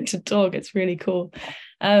invited to talk. It's really cool.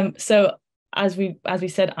 So as we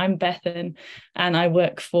said, I'm Bethan, and I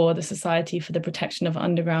work for the Society for the Protection of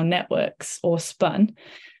Underground Networks, or SPUN.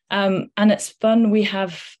 And at SPUN, we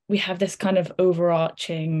have this kind of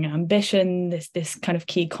overarching ambition, this kind of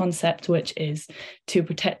key concept, which is to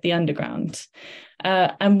protect the underground.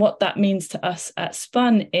 And what that means to us at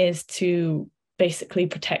SPUN is to basically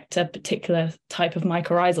protect a particular type of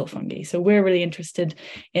mycorrhizal fungi. So we're really interested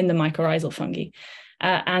in the mycorrhizal fungi.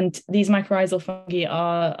 And these mycorrhizal fungi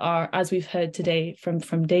are, as we've heard today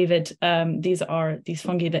from David, these are these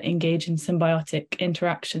fungi that engage in symbiotic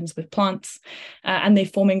interactions with plants, and they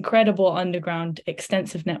form incredible underground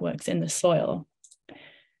extensive networks in the soil.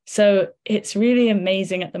 So it's really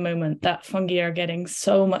amazing at the moment that fungi are getting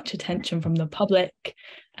so much attention from the public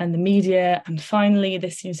and the media, and finally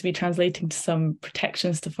this seems to be translating to some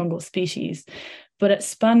protections to fungal species. But at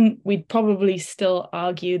SPUN, we'd probably still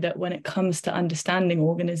argue that when it comes to understanding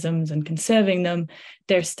organisms and conserving them,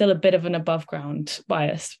 there's still a bit of an above ground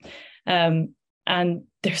bias. And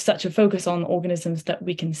there's such a focus on organisms that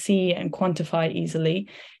we can see and quantify easily.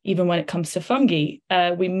 Even when it comes to fungi,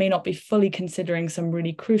 we may not be fully considering some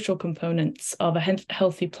really crucial components of a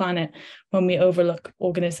healthy planet when we overlook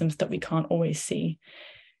organisms that we can't always see.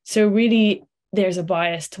 So really, there's a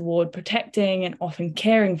bias toward protecting and often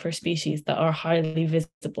caring for species that are highly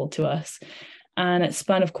visible to us. And at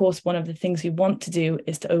SPUN, of course, one of the things we want to do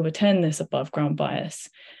is to overturn this above ground bias.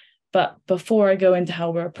 But before I go into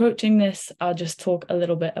how we're approaching this, I'll just talk a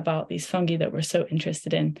little bit about these fungi that we're so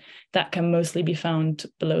interested in that can mostly be found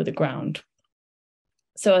below the ground.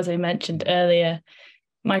 So as I mentioned earlier,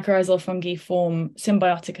 mycorrhizal fungi form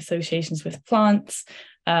symbiotic associations with plants.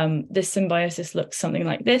 This symbiosis looks something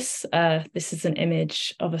like this. This is an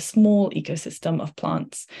image of a small ecosystem of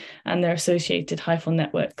plants and their associated hyphal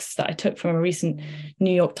networks that I took from a recent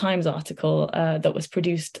New York Times article that was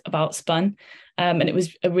produced about spun. And it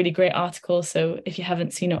was a really great article. So if you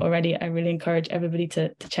haven't seen it already, I really encourage everybody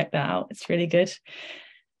to check that out. It's really good.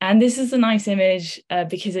 And this is a nice image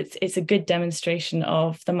because it's a good demonstration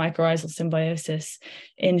of the mycorrhizal symbiosis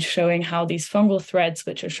in showing how these fungal threads,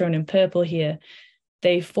 which are shown in purple here,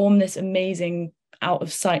 they form this amazing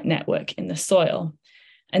out-of-sight network in the soil.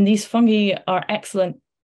 And these fungi are excellent,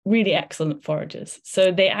 really excellent foragers.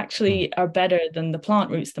 So they actually are better than the plant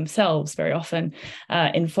roots themselves very often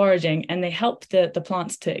in foraging, and they help the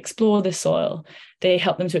plants to explore the soil. They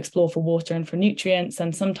help them to explore for water and for nutrients,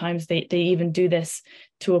 and sometimes they even do this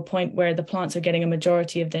to a point where the plants are getting a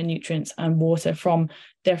majority of their nutrients and water from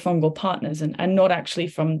their fungal partners and not actually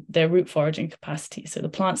from their root foraging capacity. So the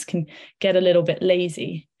plants can get a little bit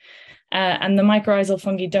lazy. And the mycorrhizal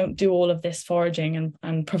fungi don't do all of this foraging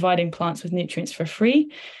and providing plants with nutrients for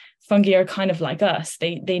free. Fungi are kind of like us.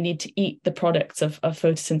 They need to eat the products of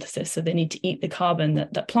photosynthesis. So they need to eat the carbon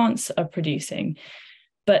that plants are producing.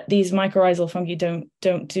 But these mycorrhizal fungi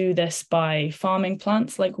don't do this by farming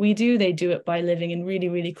plants like we do. They do it by living in really,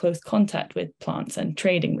 really close contact with plants and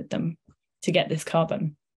trading with them to get this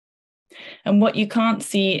carbon. And what you can't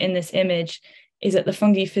see in this image is that the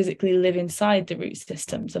fungi physically live inside the root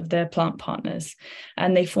systems of their plant partners.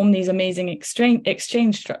 And they form these amazing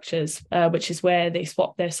exchange structures, which is where they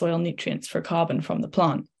swap their soil nutrients for carbon from the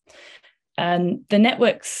plant. And the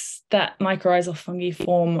networks that mycorrhizal fungi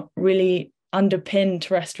form really underpin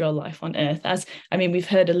terrestrial life on Earth. We've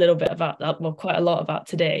heard a little bit about that, well, quite a lot about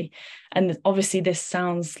today. And obviously this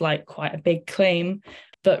sounds like quite a big claim,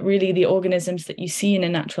 but really the organisms that you see in a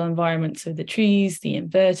natural environment, so the trees, the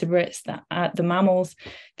invertebrates, the mammals,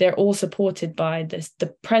 they're all supported by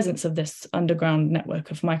the presence of this underground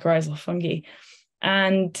network of mycorrhizal fungi.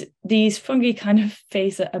 And these fungi kind of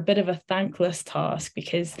face a bit of a thankless task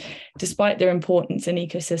because despite their importance in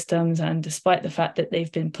ecosystems and despite the fact that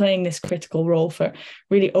they've been playing this critical role for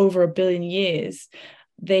really over 1 billion years,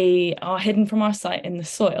 they are hidden from our sight in the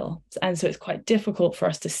soil. And so it's quite difficult for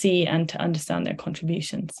us to see and to understand their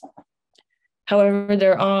contributions. However,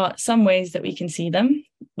 there are some ways that we can see them.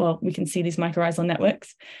 Well, we can see these mycorrhizal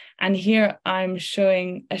networks. And here I'm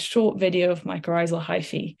showing a short video of mycorrhizal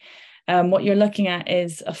hyphae. What you're looking at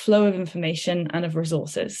is a flow of information and of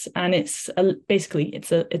resources. And it's basically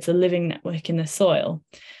a living network in the soil.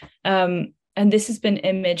 And this has been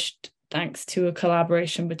imaged thanks to a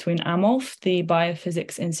collaboration between AMOLF, the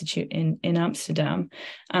Biophysics Institute in Amsterdam,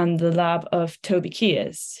 and the lab of Toby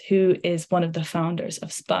Kears, who is one of the founders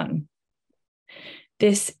of SPUN.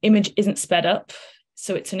 This image isn't sped up,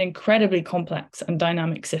 so it's an incredibly complex and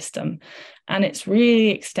dynamic system, and it's really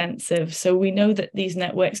extensive. So we know that these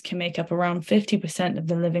networks can make up around 50% of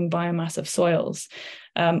the living biomass of soils,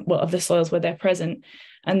 of the soils where they're present.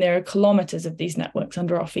 And there are kilometers of these networks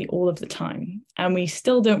under our feet all of the time. And we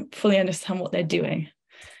still don't fully understand what they're doing.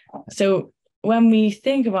 So when we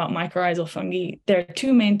think about mycorrhizal fungi, there are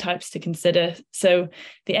two main types to consider. So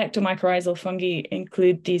the ectomycorrhizal fungi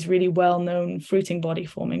include these really well-known fruiting body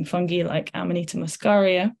forming fungi like Amanita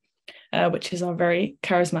muscaria, which is our very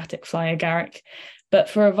charismatic fly agaric. But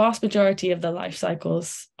for a vast majority of the life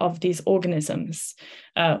cycles of these organisms,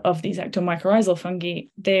 of these ectomycorrhizal fungi,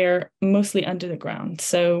 they're mostly under the ground.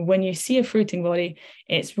 So when you see a fruiting body,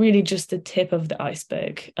 it's really just the tip of the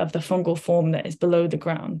iceberg of the fungal form that is below the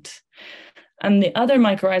ground. And the other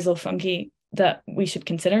mycorrhizal fungi that we should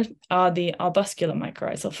consider are the arbuscular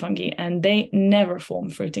mycorrhizal fungi, and they never form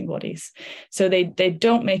fruiting bodies. So they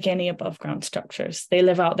don't make any above ground structures. They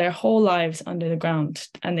live out their whole lives under the ground,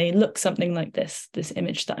 and they look something like this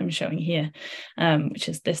image that I'm showing here, which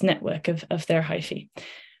is this network of their hyphae.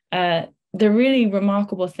 The really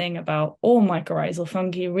remarkable thing about all mycorrhizal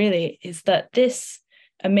fungi really is that this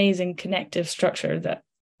amazing connective structure that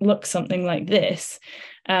looks something like this,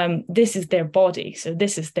 this is their body. So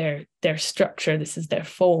this is their structure, this is their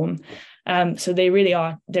form. So they really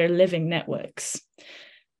are, they're living networks.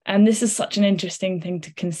 And this is such an interesting thing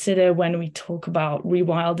to consider when we talk about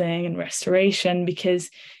rewilding and restoration, because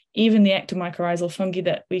even the ectomycorrhizal fungi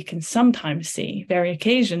that we can sometimes see very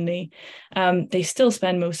occasionally, they still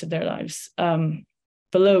spend most of their lives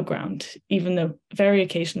below ground, even though very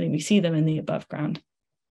occasionally we see them in the above ground.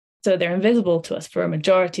 So they're invisible to us for a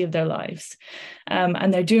majority of their lives.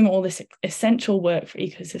 And they're doing all this essential work for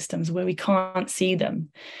ecosystems where we can't see them.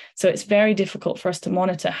 So it's very difficult for us to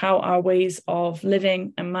monitor how our ways of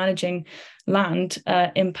living and managing land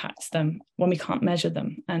impacts them when we can't measure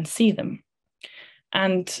them and see them.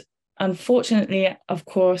 And unfortunately, of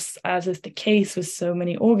course, as is the case with so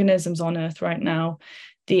many organisms on Earth right now,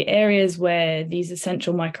 the areas where these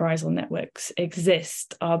essential mycorrhizal networks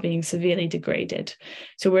exist are being severely degraded.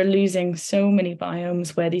 So we're losing so many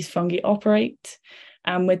biomes where these fungi operate.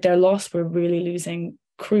 And with their loss, we're really losing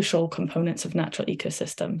crucial components of natural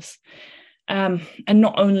ecosystems. And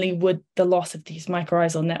not only would the loss of these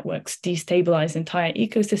mycorrhizal networks destabilize entire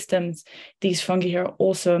ecosystems, these fungi are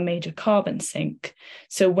also a major carbon sink.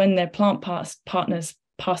 So when their plant partners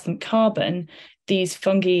pass them carbon, these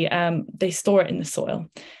fungi, they store it in the soil.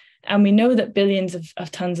 And we know that billions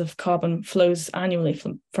of tons of carbon flows annually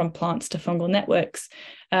from plants to fungal networks.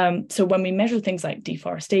 So when we measure things like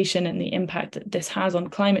deforestation and the impact that this has on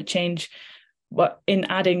climate change, in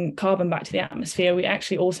adding carbon back to the atmosphere, we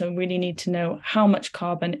actually also really need to know how much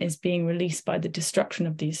carbon is being released by the destruction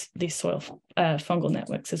of these soil fungal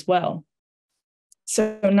networks as well.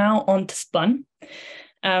 So now on to SPUN.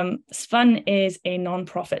 SPUN is a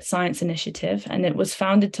non-profit science initiative, and it was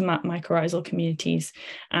founded to map mycorrhizal communities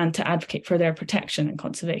and to advocate for their protection and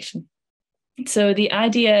conservation. So the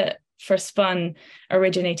idea for SPUN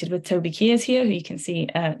originated with Toby Kears here, who you can see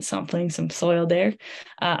sampling some soil there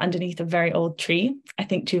underneath a very old tree. I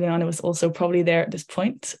think Juliana was also probably there at this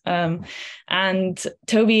point. And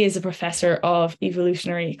Toby is a professor of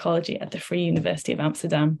evolutionary ecology at the Free University of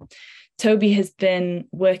Amsterdam. Toby has been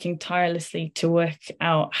working tirelessly to work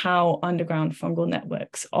out how underground fungal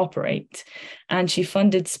networks operate, and she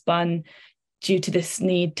funded SPUN due to this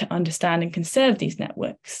need to understand and conserve these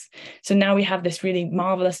networks. So now we have this really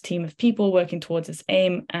marvelous team of people working towards this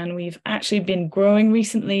aim, and we've actually been growing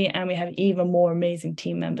recently, and we have even more amazing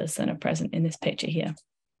team members than are present in this picture here.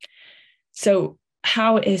 So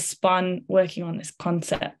how is SPUN working on this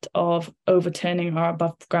concept of overturning our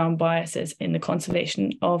above ground biases in the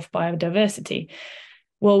conservation of biodiversity?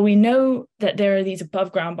 Well, we know that there are these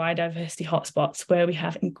above ground biodiversity hotspots where we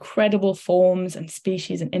have incredible forms and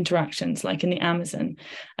species and interactions, like in the Amazon,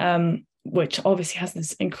 which obviously has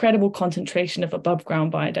this incredible concentration of above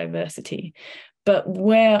ground biodiversity. But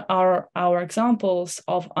where are our examples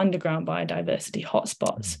of underground biodiversity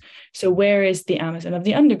hotspots? So where is the Amazon of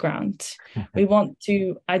the underground? We want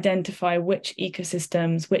to identify which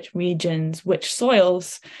ecosystems, which regions, which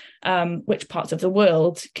soils, which parts of the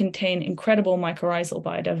world contain incredible mycorrhizal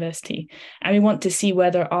biodiversity. And we want to see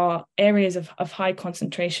whether our areas of high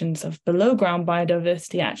concentrations of below ground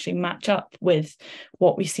biodiversity actually match up with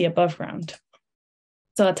what we see above ground.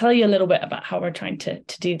 So I'll tell you a little bit about how we're trying to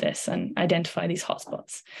do this and identify these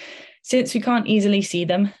hotspots. Since we can't easily see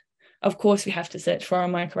them, of course, we have to search for our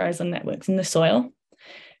mycorrhizal networks in the soil.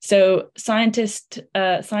 So scientists,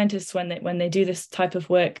 when they do this type of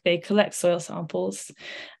work, they collect soil samples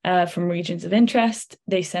from regions of interest.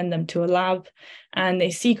 They send them to a lab, and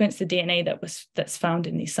they sequence the DNA that's found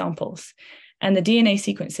in these samples. And the DNA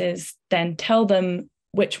sequences then tell them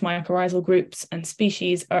which mycorrhizal groups and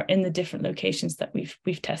species are in the different locations that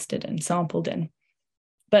we've tested and sampled in.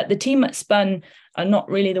 But the team at SPUN are not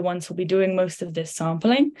really the ones who'll be doing most of this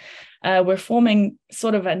sampling. We're forming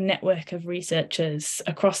sort of a network of researchers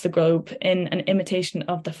across the globe in an imitation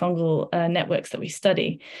of the fungal networks that we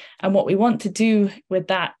study. And what we want to do with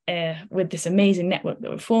that, with this amazing network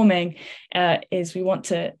that we're forming, is we want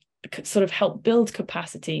to sort of help build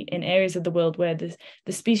capacity in areas of the world where the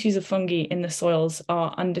species of fungi in the soils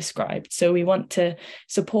are undescribed. So we want to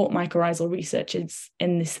support mycorrhizal researchers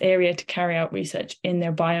in this area to carry out research in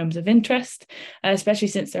their biomes of interest, especially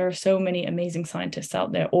since there are so many amazing scientists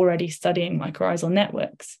out there already studying mycorrhizal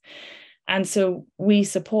networks. And so we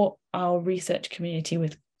support our research community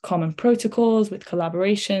with common protocols, with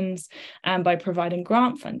collaborations, and by providing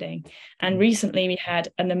grant funding. And recently we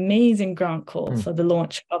had an amazing grant call for the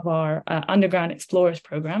launch of our Underground Explorers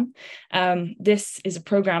program. This is a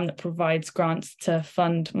program that provides grants to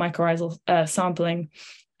fund mycorrhizal sampling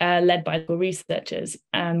led by local researchers.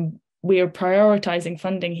 We are prioritizing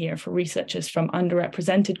funding here for researchers from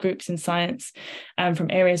underrepresented groups in science and from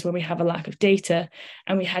areas where we have a lack of data.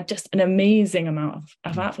 And we had just an amazing amount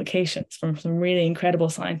of applications from some really incredible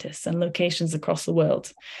scientists and locations across the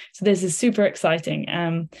world. So this is super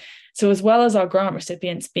exciting. So as well as our grant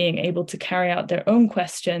recipients being able to carry out their own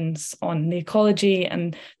questions on the ecology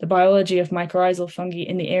and the biology of mycorrhizal fungi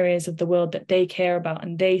in the areas of the world that they care about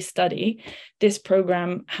and they study, this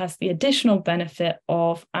program has the additional benefit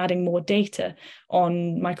of adding more data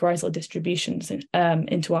on mycorrhizal distributions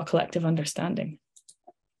into our collective understanding.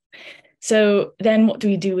 So then what do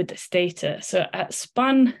we do with this data? So at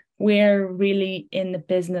SPUN, we're really in the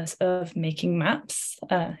business of making maps,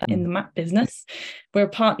 in the map business. We're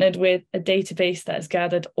partnered with a database that has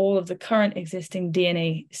gathered all of the current existing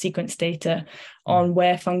DNA sequence data on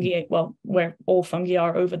where all fungi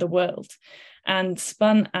are over the world. And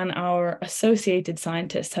SPUN and our associated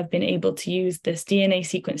scientists have been able to use this DNA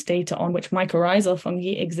sequence data on which mycorrhizal fungi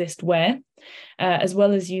exist where, as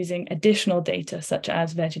well as using additional data such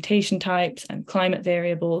as vegetation types and climate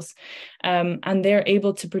variables. And they're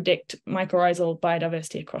able to predict mycorrhizal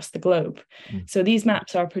biodiversity across the globe. So these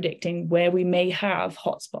maps are predicting where we may have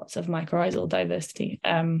hotspots of mycorrhizal diversity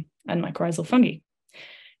and mycorrhizal fungi.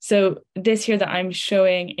 So this here that I'm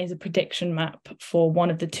showing is a prediction map for one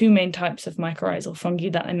of the two main types of mycorrhizal fungi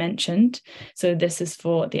that I mentioned. So this is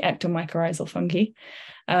for the ectomycorrhizal fungi.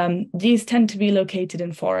 These tend to be located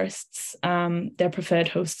in forests. Their preferred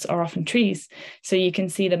hosts are often trees. So you can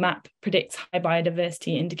see the map predicts high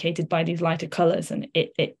biodiversity indicated by these lighter colors, and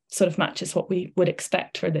it sort of matches what we would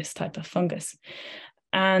expect for this type of fungus.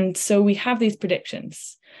 And so we have these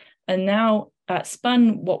predictions. And now at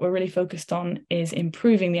SPUN, what we're really focused on is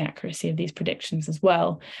improving the accuracy of these predictions as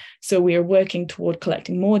well. So we are working toward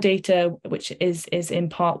collecting more data, which is in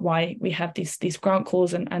part why we have these grant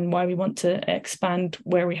calls and why we want to expand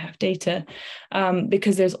where we have data,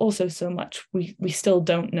 because there's also so much we still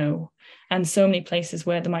don't know, and so many places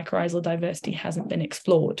where the mycorrhizal diversity hasn't been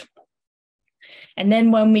explored. And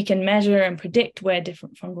then when we can measure and predict where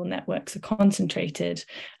different fungal networks are concentrated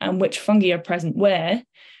and which fungi are present where,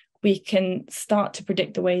 we can start to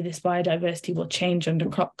predict the way this biodiversity will change under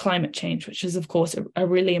climate change, which is, of course, a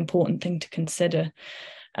really important thing to consider.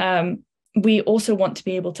 We also want to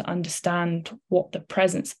be able to understand what the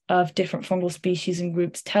presence of different fungal species and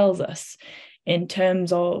groups tells us in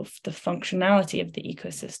terms of the functionality of the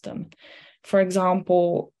ecosystem. For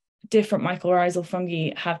example, different mycorrhizal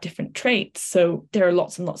fungi have different traits. So there are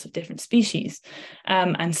lots and lots of different species.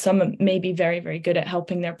 And some may be very, very good at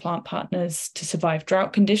helping their plant partners to survive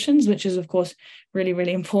drought conditions, which is, of course, really,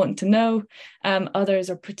 really important to know.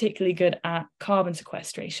 Others are particularly good at carbon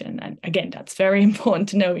sequestration. And again, that's very important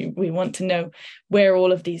to know. We want to know where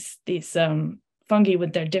all of these fungi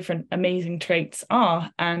with their different amazing traits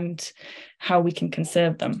are and how we can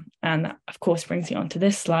conserve them. And that, of course, brings you onto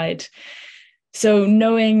this slide. So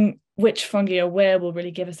knowing which fungi are where will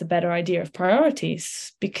really give us a better idea of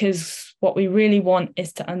priorities, because what we really want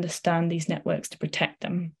is to understand these networks to protect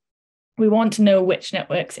them. We want to know which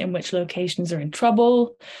networks in which locations are in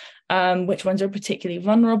trouble, which ones are particularly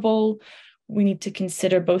vulnerable. We need to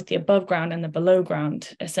consider both the above ground and the below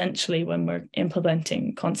ground, essentially, when we're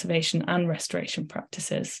implementing conservation and restoration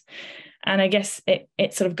practices. And I guess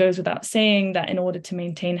it sort of goes without saying that in order to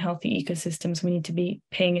maintain healthy ecosystems, we need to be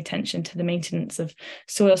paying attention to the maintenance of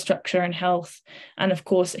soil structure and health. And of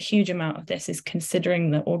course, a huge amount of this is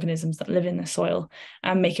considering the organisms that live in the soil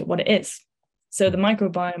and make it what it is. So the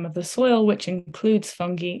microbiome of the soil, which includes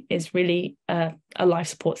fungi, is really a life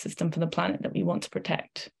support system for the planet that we want to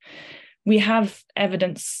protect. We have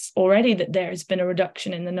evidence already that there has been a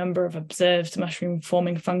reduction in the number of observed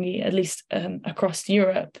mushroom-forming fungi, at least across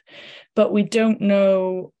Europe, but we don't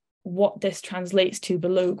know what this translates to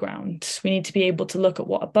below ground. We need to be able to look at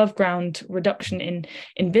what above ground reduction in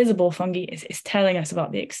invisible fungi is telling us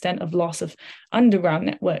about the extent of loss of underground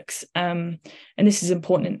networks. And this is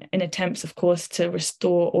important in attempts, of course, to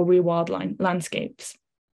restore or rewild landscapes.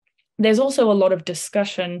 There's also a lot of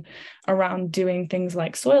discussion around doing things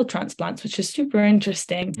like soil transplants, which is super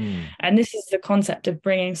interesting. And this is the concept of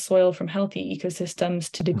bringing soil from healthy ecosystems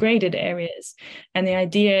to degraded areas. And the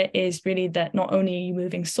idea is really that not only are you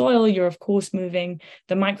moving soil, you're of course moving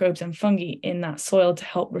the microbes and fungi in that soil to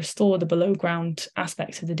help restore the below ground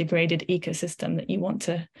aspects of the degraded ecosystem that you want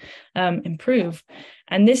to improve.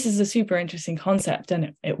 And this is a super interesting concept,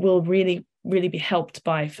 and it will really be helped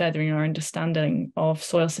by furthering our understanding of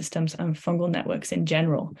soil systems and fungal networks in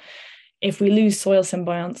general. If we lose soil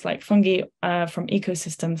symbionts like fungi from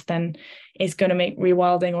ecosystems, then it's going to make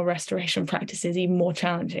rewilding or restoration practices even more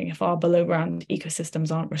challenging if our below ground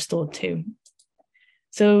ecosystems aren't restored too.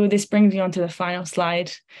 So this brings me on to the final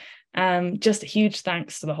slide. Just a huge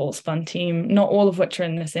thanks to the whole SPUN team, not all of which are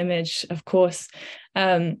in this image, of course,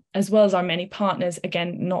 as well as our many partners,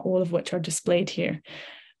 again, not all of which are displayed here.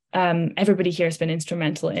 everybody here has been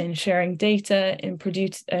instrumental in sharing data, in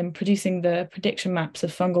producing the prediction maps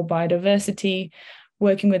of fungal biodiversity,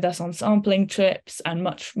 working with us on sampling trips, and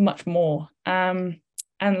much, much more.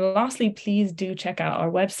 And lastly, please do check out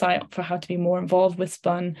our website for how to be more involved with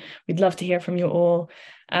SPUN. We'd love to hear from you all.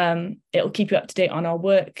 It'll keep you up to date on our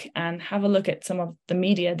work, and have a look at some of the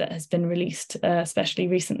media that has been released, especially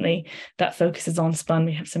recently, that focuses on SPUN.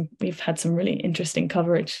 We've had some really interesting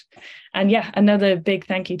coverage. And yeah, another big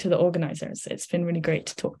thank you to the organizers. It's been really great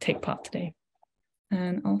to take part today.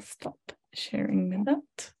 And I'll stop sharing with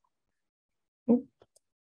that. Oh.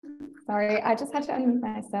 Sorry, I just had to unmute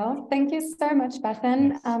myself. Thank you so much,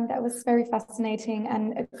 Bethan. That was very fascinating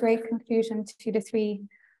and a great conclusion to the three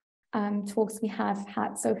talks we have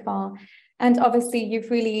had so far. And obviously, you've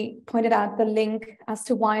really pointed out the link as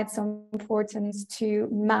to why it's so important to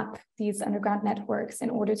map these underground networks in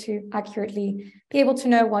order to accurately be able to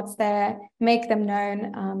know what's there, make them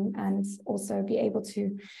known, and also be able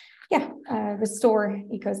to restore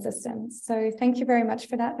ecosystems. So thank you very much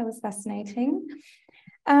for that. That was fascinating.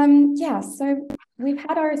 So we've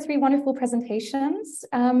had our three wonderful presentations.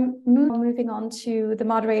 Moving on to the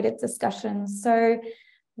moderated discussions. So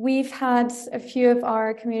we've had a few of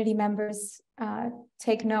our community members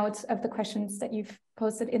take note of the questions that you've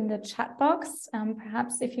posted in the chat box.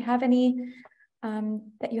 Perhaps if you have any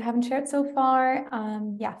that you haven't shared so far,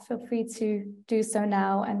 feel free to do so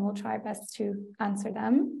now, and we'll try our best to answer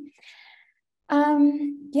them.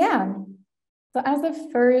 So as a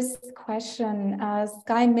first question,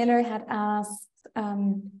 Guy Miller had asked,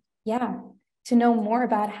 to know more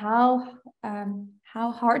about how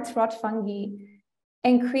heart-rot fungi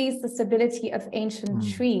increase the stability of ancient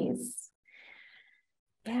trees.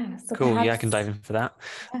 Yeah, so cool. perhaps... Yeah, I can dive in for that.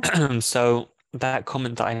 Yeah. So that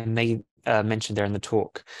comment that I made mentioned there in the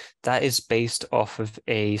talk, that is based off of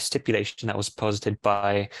a stipulation that was posited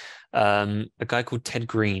by a guy called Ted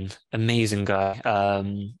Green, amazing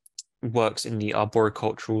guy. Works in the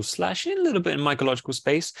arboricultural / a little bit in mycological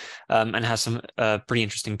space, and has some pretty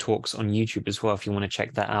interesting talks on YouTube as well if you want to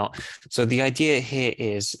check that out. So the idea here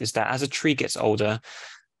is that as a tree gets older,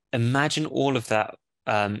 imagine all of that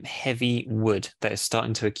heavy wood that is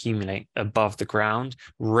starting to accumulate above the ground,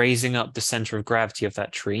 raising up the center of gravity of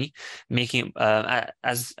that tree, making it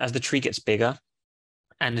as the tree gets bigger,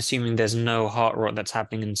 and assuming there's no heart rot that's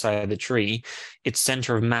happening inside the tree, its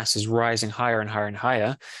center of mass is rising higher and higher and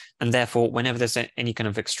higher. And therefore, whenever there's any kind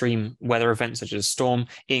of extreme weather event, such as a storm,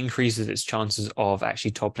 it increases its chances of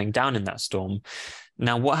actually toppling down in that storm.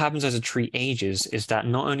 Now, what happens as a tree ages is that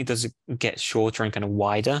not only does it get shorter and kind of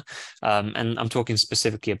wider, and I'm talking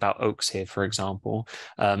specifically about oaks here, for example.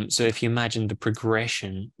 So if you imagine the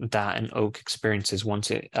progression that an oak experiences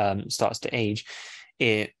once it starts to age,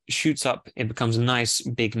 it shoots up, it becomes a nice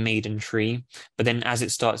big maiden tree, but then as it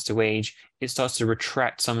starts to age, it starts to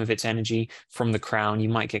retract some of its energy from the crown. You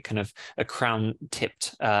might get kind of a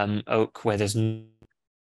crown-tipped oak where there's and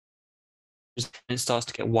it starts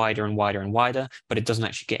to get wider and wider and wider, but it doesn't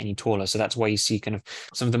actually get any taller. So that's why you see kind of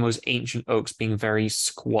some of the most ancient oaks being very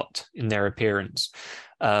squat in their appearance.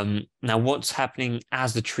 Now, what's happening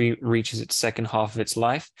as the tree reaches its second half of its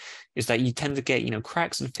life is that you tend to get,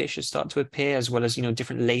 cracks and fissures start to appear, as well as,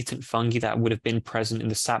 different latent fungi that would have been present in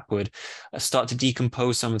the sapwood start to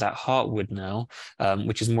decompose some of that heartwood now,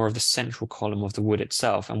 which is more of the central column of the wood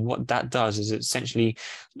itself. And what that does is it essentially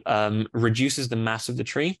reduces the mass of the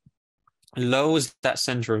tree, lowers that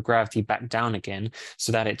center of gravity back down again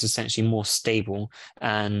so that it's essentially more stable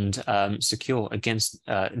and secure against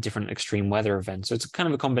different extreme weather events. So it's kind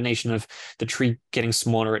of a combination of the tree getting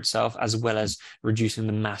smaller itself as well as reducing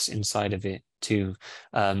the mass inside of it too.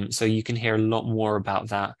 So you can hear a lot more about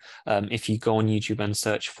that if you go on YouTube and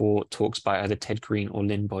search for talks by either Ted Green or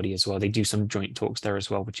Lynn Body as well. They do some joint talks there as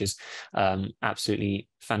well, which is absolutely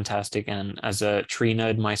fantastic. And as a tree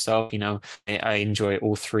nerd myself, I enjoy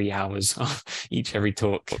all 3 hours of every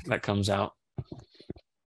talk that comes out.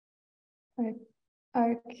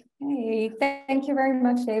 Okay, thank you very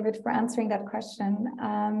much, David, for answering that question.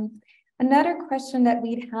 Another question that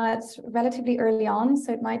we'd had relatively early on,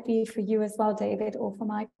 so it might be for you as well, David, or for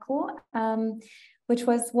Michael, which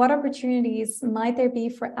was, what opportunities might there be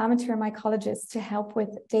for amateur mycologists to help with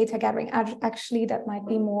data gathering? Actually, that might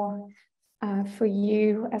be more for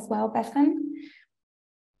you as well, Bethan.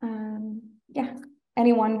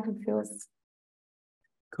 Anyone who feels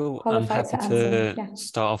Cool. I'm happy to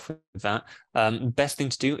start off with that. Best thing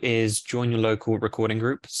to do is join your local recording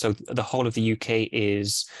group. So the whole of the UK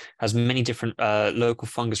has many different local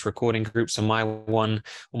fungus recording groups. So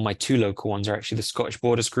my two local ones are actually the Scottish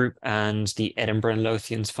Borders group and the Edinburgh and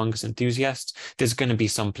Lothians Fungus Enthusiasts. There's going to be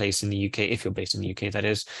some place in the UK, if you're based in the UK, that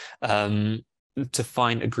is, to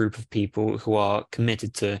find a group of people who are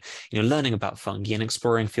committed to, learning about fungi and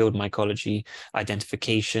exploring field mycology,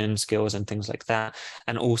 identification skills and things like that,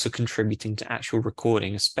 and also contributing to actual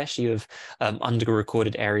recording, especially of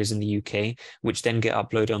under-recorded areas in the UK, which then get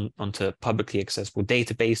uploaded onto publicly accessible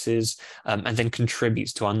databases, and then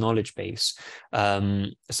contributes to our knowledge base.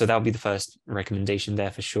 So that would be the first recommendation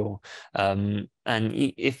there for sure. And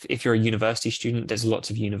if you're a university student, there's lots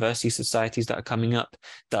of university societies that are coming up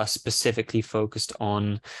that are specifically focused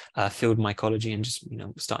on field mycology and just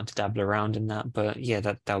starting to dabble around in that. But yeah,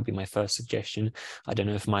 that would be my first suggestion. I don't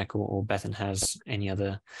know if Michael or Bethan has any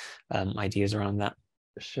other ideas around that.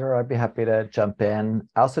 Sure, I'd be happy to jump in.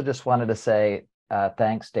 I also just wanted to say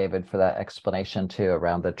thanks, David, for that explanation too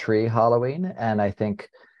around the tree Halloween. And I think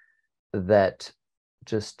that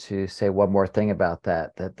just to say one more thing about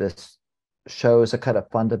that this shows a kind of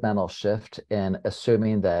fundamental shift in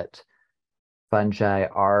assuming that fungi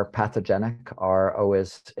are pathogenic, are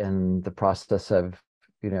always in the process of,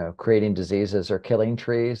 creating diseases or killing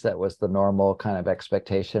trees. That was the normal kind of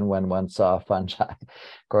expectation when one saw fungi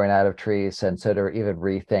growing out of trees. And so to even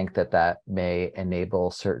rethink that may enable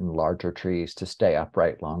certain larger trees to stay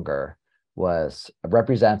upright longer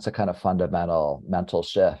represents a kind of fundamental mental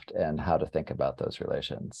shift in how to think about those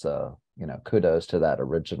relations. So, kudos to that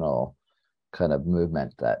original kind of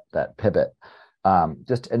movement, that pivot.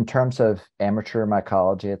 Just in terms of amateur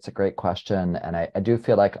mycology, it's a great question. And I do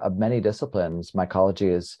feel like of many disciplines,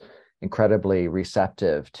 mycology is incredibly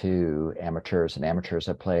receptive to amateurs, and amateurs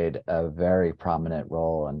have played a very prominent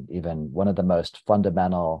role. And even one of the most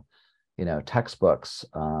fundamental, textbooks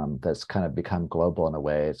that's kind of become global in a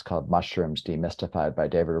way, it's called Mushrooms Demystified by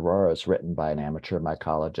David Aurora, is written by an amateur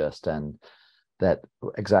mycologist. And that,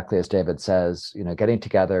 exactly as David says, getting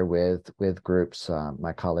together with groups,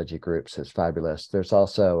 mycology groups, is fabulous. There's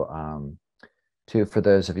also, too, for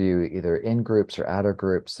those of you either in groups or out of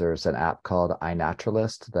groups, there's an app called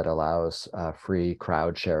iNaturalist that allows free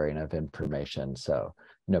crowd sharing of information. So,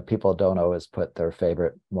 people don't always put their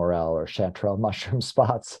favorite morel or chanterelle mushroom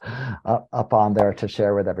spots up on there to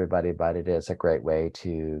share with everybody, but it is a great way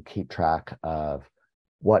to keep track of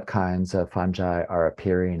what kinds of fungi are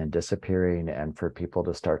appearing and disappearing, and for people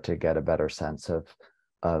to start to get a better sense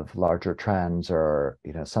of larger trends, or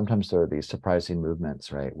sometimes there are these surprising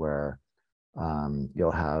movements, right, where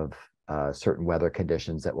you'll have certain weather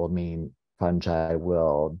conditions that will mean fungi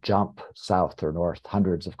will jump south or north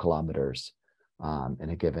hundreds of kilometers in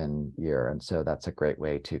a given year. And so that's a great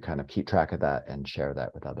way to kind of keep track of that and share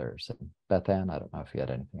that with others. And Bethan, I don't know if you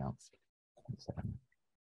had anything else.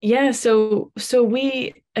 Yeah, so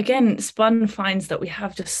we, again, Spun finds that we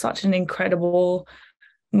have just such an incredible,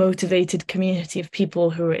 motivated community of people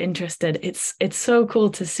who are interested. It's so cool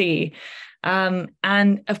to see.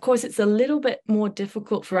 And of course, it's a little bit more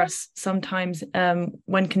difficult for us sometimes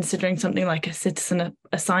when considering something like a citizen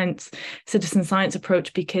science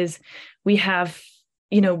approach, because we have,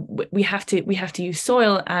 we have to use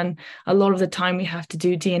soil, and a lot of the time we have to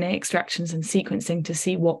do DNA extractions and sequencing to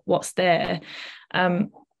see what's there.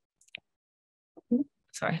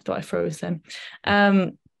 Sorry, I thought I froze then.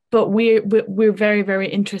 But we're very, very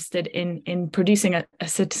interested in producing a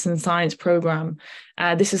citizen science program.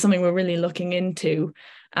 This is something we're really looking into.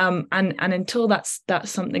 And until that's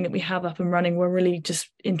something that we have up and running, we're really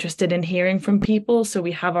just interested in hearing from people. So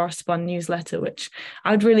we have our Spun newsletter, which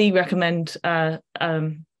I'd really recommend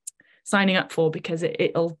signing up for, because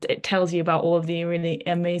it tells you about all of the really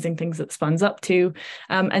amazing things that Spun's up to,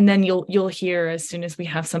 and then you'll hear as soon as we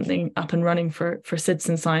have something up and running for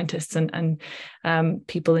citizen scientists and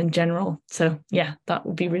people in general. So yeah, that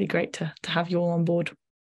would be really great to have you all on board.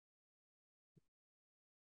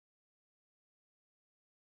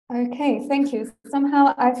 Okay, thank you.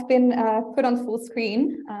 Somehow I've been put on full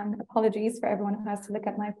screen. Apologies for everyone who has to look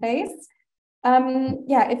at my face.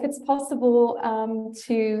 Yeah, if it's possible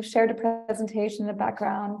to share the presentation in the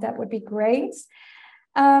background, that would be great.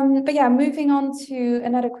 But yeah, moving on to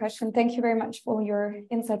another question. Thank you very much for your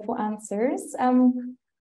insightful answers.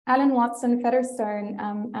 Alan Watson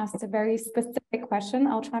Featherstone asked a very specific question.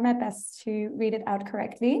 I'll try my best to read it out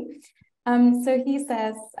correctly. So he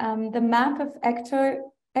says, the map of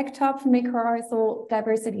ectoph mycorrhizal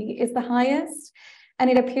diversity is the highest, and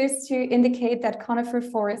it appears to indicate that conifer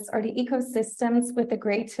forests are the ecosystems with the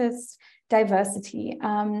greatest diversity,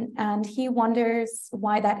 and he wonders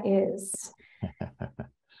why that is.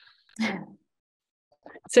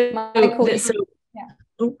 So, yeah.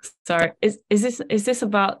 Oh, sorry. Is this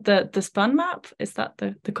about the spun map? Is that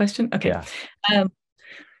the question? Okay. Yeah.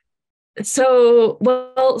 So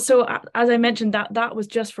as I mentioned, that was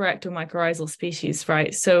just for ectomycorrhizal species,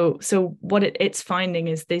 right? So what it's finding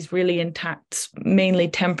is these really intact, mainly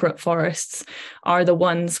temperate forests are the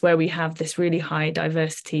ones where we have this really high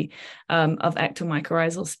diversity of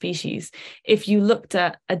ectomycorrhizal species. If you looked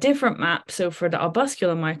at a different map, so for the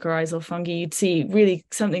arbuscular mycorrhizal fungi, you'd see really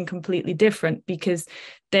something completely different, because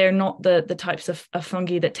they're not the types of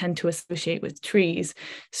fungi that tend to associate with trees.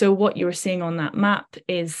 So what you're seeing on that map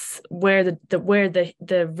is where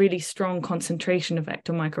the really strong concentration of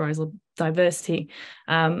ectomycorrhizal diversity,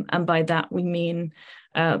 and by that we mean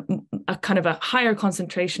a kind of a higher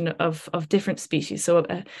concentration of different species. So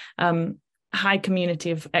high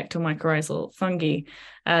community of ectomycorrhizal fungi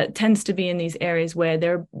tends to be in these areas where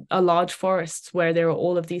there are large forests, where there are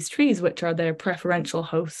all of these trees, which are their preferential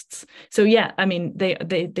hosts. So yeah, I mean,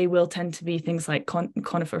 they will tend to be things like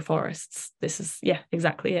conifer forests. This is, yeah,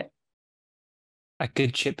 exactly it. I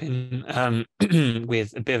could chip in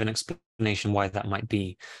with a bit of an explanation why that might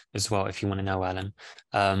be as well, if you want to know, Alan.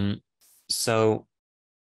 So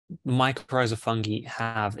mycorrhizal fungi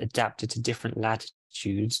have adapted to different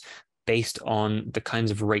latitudes based on the kinds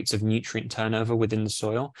of rates of nutrient turnover within the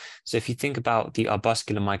soil. So if you think about the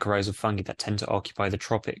arbuscular mycorrhizal fungi that tend to occupy the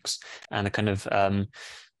tropics and the kind of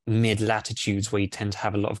mid-latitudes where you tend to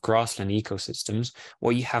have a lot of grassland ecosystems,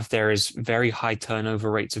 what you have there is very high turnover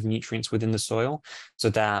rates of nutrients within the soil, so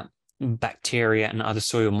that bacteria and other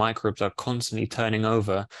soil microbes are constantly turning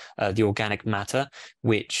over the organic matter,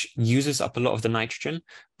 which uses up a lot of the nitrogen.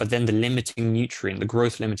 But then the limiting nutrient, the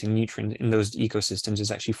growth limiting nutrient in those ecosystems is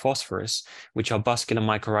actually phosphorus, which arbuscular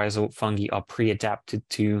mycorrhizal fungi are pre-adapted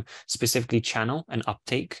to specifically channel and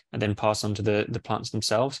uptake and then pass on to the plants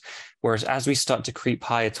themselves. Whereas as we start to creep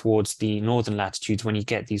higher towards the northern latitudes, when you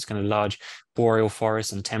get these kind of large boreal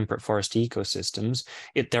forests and temperate forest ecosystems,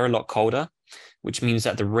 they're a lot colder, which means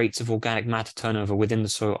that the rates of organic matter turnover within the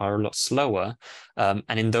soil are a lot slower. And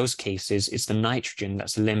in those cases, it's the nitrogen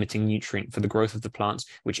that's the limiting nutrient for the growth of the plants,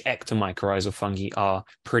 which ectomycorrhizal fungi are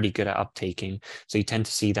pretty good at uptaking. So you tend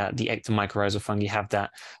to see that the ectomycorrhizal fungi have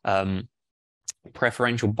that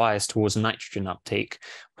preferential bias towards nitrogen uptake,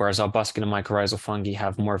 whereas arbuscular mycorrhizal fungi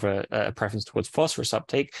have more of a preference towards phosphorus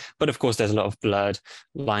uptake. But of course, there's a lot of blurred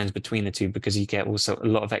lines between the two, because you get also a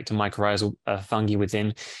lot of ectomycorrhizal fungi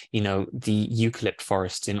within, the eucalypt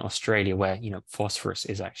forests in Australia, where, phosphorus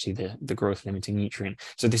is actually the growth limiting nutrient.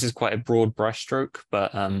 So this is quite a broad brushstroke,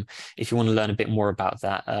 but if you want to learn a bit more about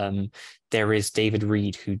that, there is David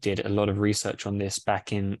Reed, who did a lot of research on this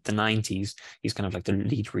back in the 90s. He's kind of like the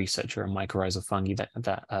lead researcher on mycorrhizal fungi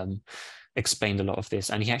that explained a lot of this.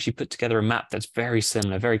 And he actually put together a map that's very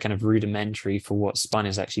similar, very kind of rudimentary for what Spun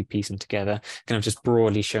is actually piecing together, kind of just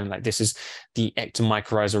broadly showing like this is the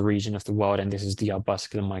ectomycorrhizal region of the world, and this is the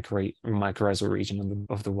arbuscular mycorrhizal region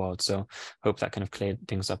of the world. So hope that kind of cleared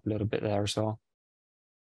things up a little bit there as well.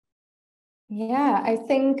 Yeah, I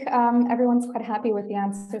think everyone's quite happy with the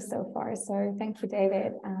answer so far. So thank you,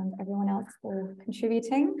 David, and everyone else for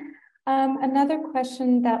contributing. Another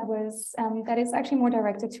question that is actually more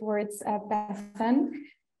directed towards Bethan.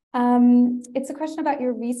 It's a question about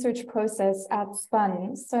your research process at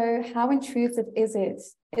Spun. So how intrusive is it?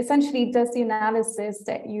 Essentially, does the analysis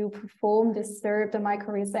that you perform disturb the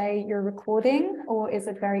mycorrhizae you're recording, or is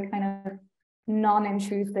it very kind of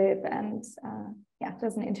non-intrusive and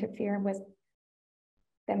doesn't interfere with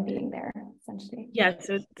them being there, essentially? Yeah,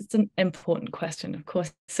 so it's an important question, of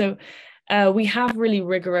course. So we have really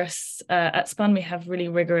rigorous, at Spun, we have really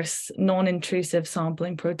rigorous non-intrusive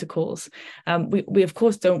sampling protocols. We of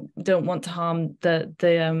course don't want to harm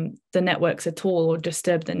the networks at all, or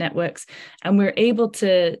disturb the networks, and we're able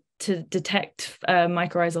to detect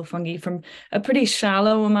mycorrhizal fungi from a pretty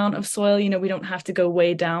shallow amount of soil. We don't have to go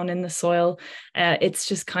way down in the soil. It's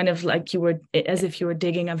just kind of like as if you were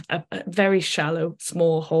digging a very shallow,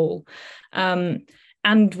 small hole. And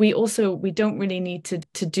we don't really need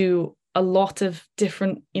to do a lot of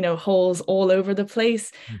different, holes all over the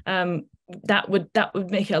place. That would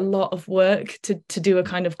make it a lot of work to do a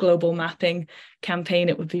kind of global mapping campaign.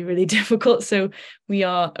 It would be really difficult. So we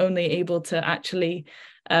are only able to actually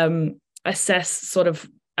assess sort of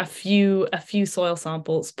a few soil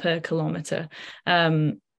samples per kilometer.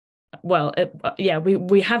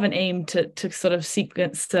 we have an aim to sort of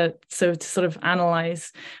sequence to sort of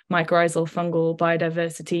analyze mycorrhizal fungal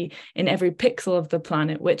biodiversity in every pixel of the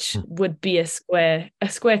planet, which would be a square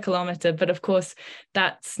kilometer. But of course,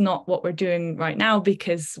 that's not what we're doing right now,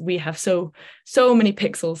 because we have so many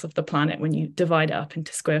pixels of the planet when you divide it up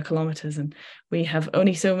into square kilometers, and we have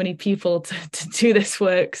only so many people to do this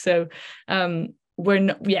work. So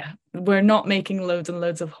we're not making loads and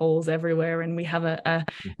loads of holes everywhere, and we have a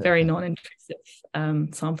very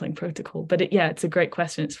non-intrusive sampling protocol. But it's a great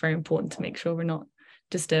question. It's very important to make sure we're not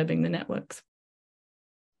disturbing the networks.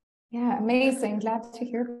 Yeah, amazing. Glad to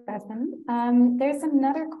hear, Bethan. There's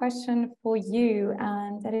another question for you,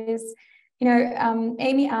 and that is,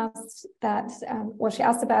 Amy asked that, she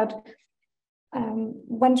asked about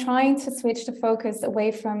when trying to switch the focus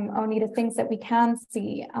away from only the things that we can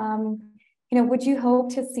see, would you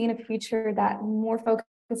hope to see in the future that more focus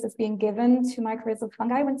is being given to mycorrhizal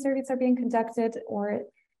fungi when surveys are being conducted, or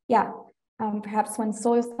perhaps when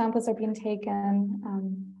soil samples are being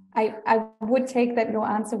taken? I would take that your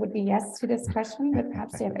answer would be yes to this question, but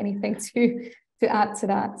perhaps you have anything to add to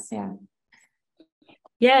that.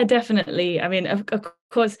 Yeah, definitely. I mean, of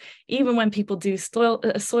course, even when people do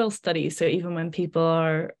soil studies, so even when people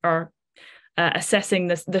are assessing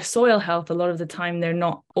the soil health, a lot of the time they're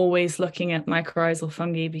not always looking at mycorrhizal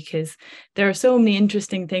fungi, because there are so many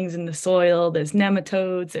interesting things in the soil. There's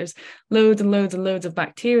nematodes, there's loads and loads and loads of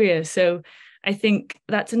bacteria. So I think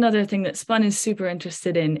that's another thing that SPUN is super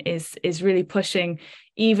interested in, is really pushing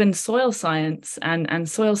even soil science and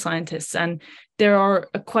soil scientists. And there are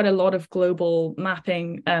quite a lot of global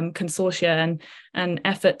mapping consortia and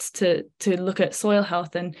efforts to look at soil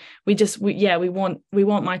health. And we want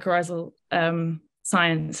mycorrhizal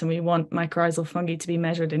science, and we want mycorrhizal fungi to be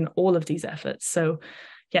measured in all of these efforts. So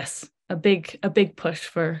yes, a big push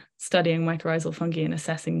for studying mycorrhizal fungi and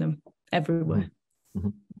assessing them everywhere. Mm-hmm.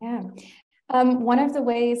 Yeah. One of the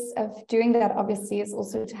ways of doing that, obviously, is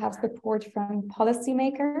also to have support from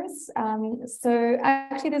policymakers. So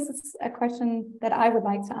actually, this is a question that I would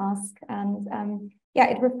like to ask. And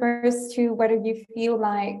it refers to whether you feel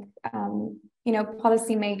like,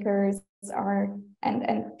 policymakers are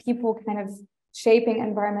and people kind of shaping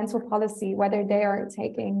environmental policy, whether they are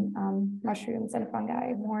taking mushrooms and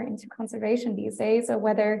fungi more into conservation these days, or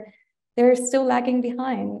whether they're still lagging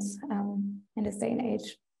behind in this day and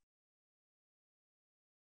age.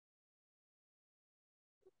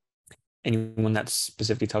 Anyone that's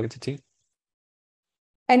specifically targeted to?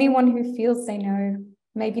 Anyone who feels they know.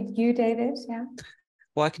 Maybe you, David, yeah?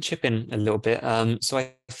 Well, I could chip in a little bit. So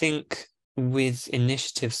I think with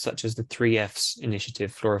initiatives such as the 3Fs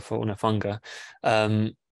initiative, Flora, Fauna, Funga,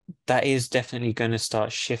 that is definitely going to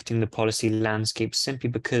start shifting the policy landscape, simply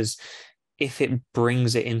because if it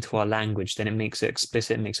brings it into our language, then it makes it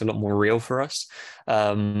explicit, it makes it a lot more real for us.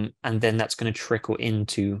 And then that's going to trickle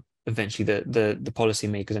into eventually the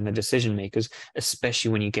policymakers and the decision makers,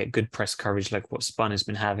 especially when you get good press coverage like what SPUN has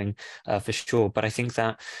been having, for sure. But I think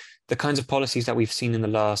that the kinds of policies that we've seen in the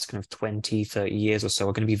last kind of 20, 30 years or so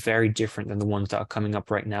are going to be very different than the ones that are coming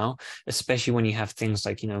up right now, especially when you have things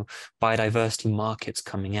like, biodiversity markets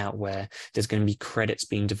coming out, where there's going to be credits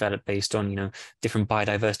being developed based on, different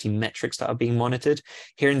biodiversity metrics that are being monitored.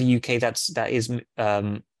 Here in the UK, that is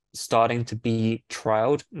starting to be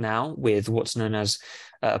trialed now with what's known as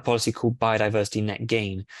a policy called biodiversity net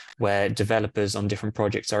gain, where developers on different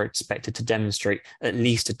projects are expected to demonstrate at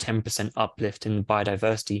least a 10% uplift in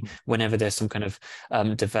biodiversity whenever there's some kind of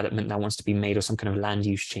development that wants to be made, or some kind of land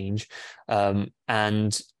use change.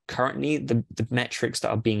 And currently the metrics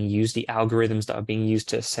that are being used, the algorithms that are being used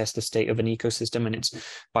to assess the state of an ecosystem and its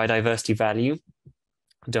biodiversity value,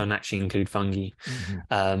 don't actually include fungi.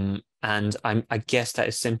 Mm-hmm. And I guess that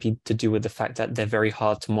is simply to do with the fact that they're very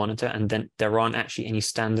hard to monitor, and then there aren't actually any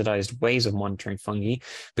standardized ways of monitoring fungi,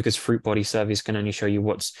 because fruit body surveys can only show you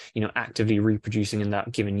what's actively reproducing in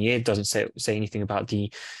that given year. It doesn't say anything about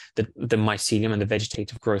the mycelium and the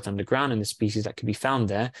vegetative growth underground and the species that could be found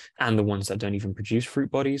there, and the ones that don't even produce fruit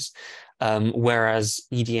bodies. Whereas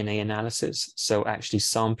eDNA analysis, so actually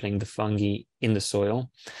sampling the fungi in the soil,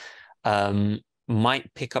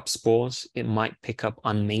 might pick up spores, it might pick up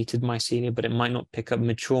unmated mycelia, but it might not pick up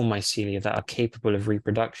mature mycelia that are capable of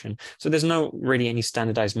reproduction. So there's no really any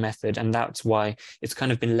standardized method, and that's why it's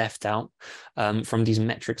kind of been left out from these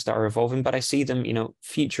metrics that are evolving. But I see them,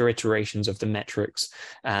 future iterations of the metrics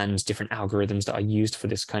and different algorithms that are used for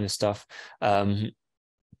this kind of stuff.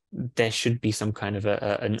 There should be some kind of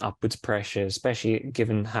an upwards pressure, especially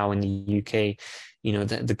given how in the UK,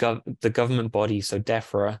 the government body, so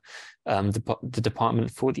DEFRA, the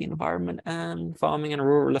Department for the Environment and Farming and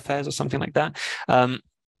Rural Affairs, or something like that,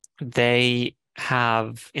 they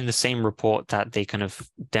have, in the same report that they kind of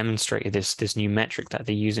demonstrated this new metric that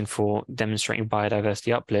they're using for demonstrating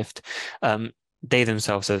biodiversity uplift, they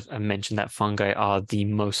themselves have mentioned that fungi are the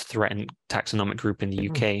most threatened taxonomic group in the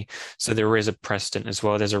UK. So there is a precedent as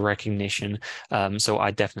well. There's a recognition. So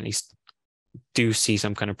I definitely do see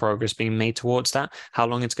some kind of progress being made towards that. How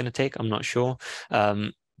long it's going to take, I'm not sure.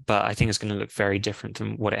 But I think it's going to look very different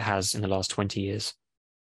than what it has in the last 20 years.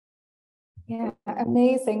 Yeah,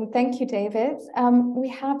 amazing. Thank you, David. We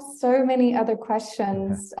have so many other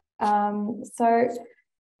questions. So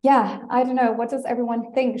yeah, I don't know. What does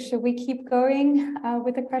everyone think? Should we keep going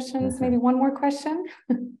with the questions? Maybe one more question?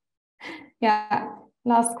 Yeah,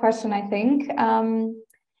 last question, I think.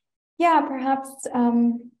 Yeah, perhaps,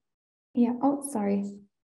 yeah, oh, sorry.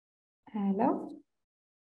 Hello?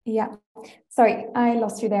 Yeah, sorry, I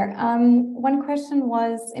lost you there. One question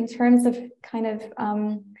was in terms of kind of,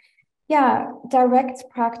 yeah, direct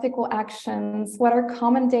practical actions. What are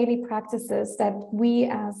common daily practices that we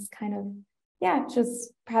as kind of, yeah,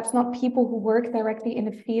 just perhaps not people who work directly in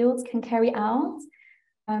the field can carry out?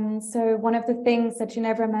 So one of the things that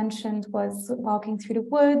Ginevra mentioned was walking through the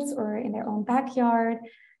woods or in their own backyard.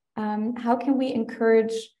 How can we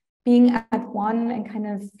encourage being at one and kind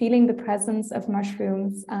of feeling the presence of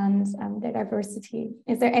mushrooms and their diversity?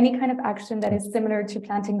 Is there any kind of action that is similar to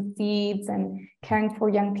planting seeds and caring for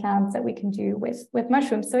young plants that we can do with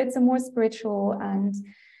mushrooms? So it's a more spiritual and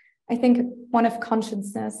I think one of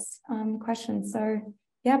consciousness question. So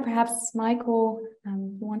yeah, perhaps Michael,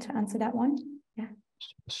 you want to answer that one? Yeah.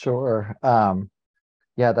 Sure.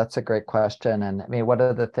 Yeah, that's a great question. And I mean, one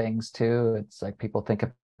of the things too, it's like people think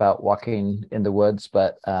about walking in the woods,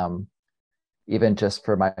 but even just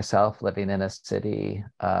for myself living in a city,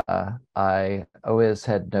 I always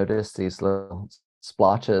had noticed these little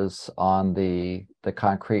splotches on the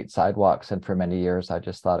concrete sidewalks. And for many years, I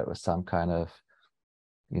just thought it was some kind of,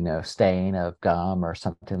 stain of gum or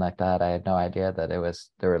something like that. I had no idea that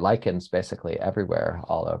there were lichens basically everywhere,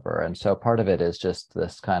 all over. And so part of it is just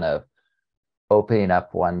this kind of opening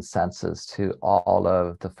up one's senses to all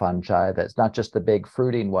of the fungi. That's not just the big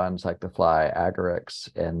fruiting ones like the fly agarix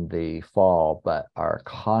in the fall, but are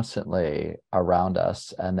constantly around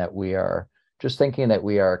us, and that we are just thinking that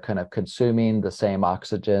we are kind of consuming the same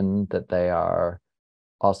oxygen that they are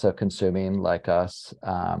also consuming like us,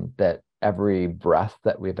 that every breath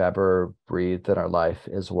that we've ever breathed in our life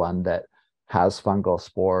is one that has fungal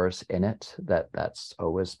spores in it, that's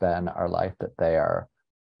always been our life, that they are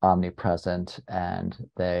omnipresent and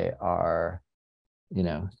they are,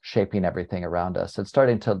 shaping everything around us. And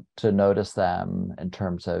starting to notice them in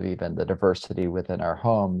terms of even the diversity within our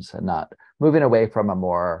homes, and not moving away from a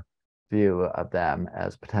more view of them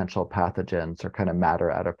as potential pathogens or kind of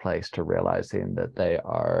matter out of place, to realizing that they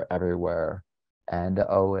are everywhere and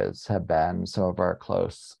always have been some of our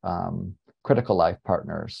close critical life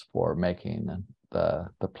partners for making the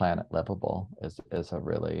planet livable is a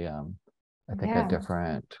really I think a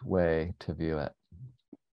different way to view it.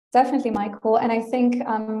 Definitely, Michael. And I think,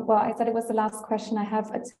 well, I said it was the last question. I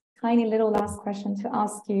have a tiny little last question to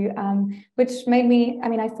ask you, which made me,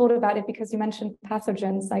 I thought about it because you mentioned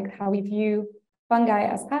pathogens, like how we view fungi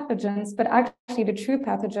as pathogens, but actually the true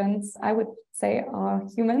pathogens, I would say, are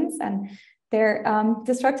humans and their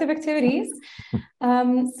destructive activities.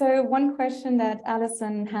 So one question that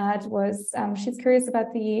Alison had was, she's curious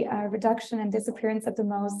about the reduction and disappearance of the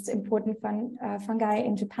most important fungi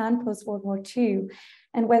in Japan post-World War II,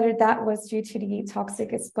 and whether that was due to the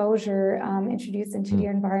toxic exposure introduced into the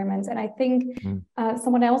environment. And I think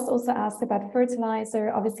someone else also asked about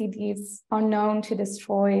fertilizer. Obviously, these are known to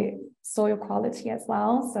destroy soil quality as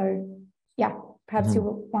well. So yeah, perhaps you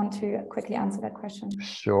will want to quickly answer that question.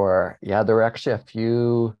 Sure. Yeah, there were actually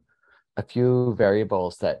a few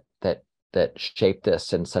variables that shaped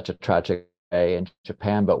this in such a tragic way in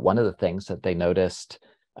Japan. But one of the things that they noticed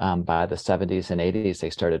by the 70s and 80s, they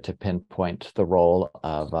started to pinpoint the role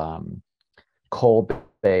of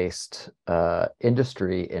coal-based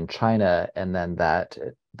industry in China, and then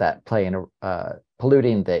that playing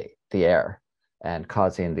polluting the air and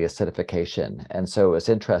causing the acidification. And so it was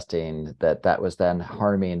interesting that was then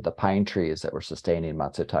harming the pine trees that were sustaining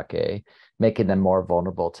matsutake, making them more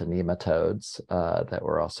vulnerable to nematodes that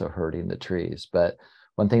were also hurting the trees. But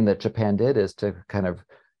one thing that Japan did is to kind of,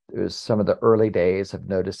 it was some of the early days of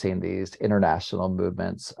noticing these international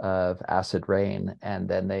movements of acid rain. And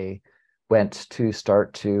then they went to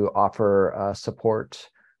start to offer support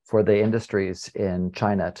for the industries in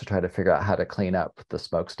China to try to figure out how to clean up the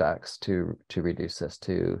smokestacks to reduce this,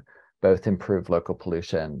 to both improve local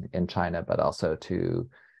pollution in China, but also to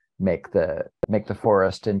make the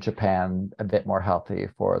forest in Japan a bit more healthy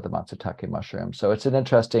for the matsutake mushroom. So it's an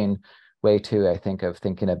interesting way too, I think, of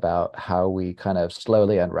thinking about how we kind of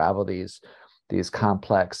slowly unravel these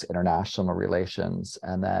complex international relations,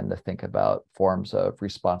 and then to think about forms of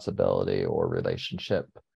responsibility or relationship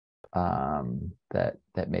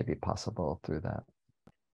that may be possible through that.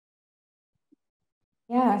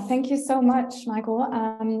 Yeah, thank you so much, Michael.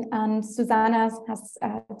 And Susanna has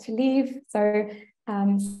to leave, so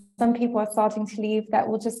some people are starting to leave. That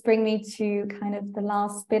will just bring me to kind of the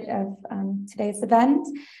last bit of today's event.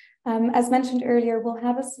 As mentioned earlier, we'll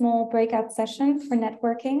have a small breakout session for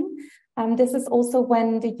networking. This is also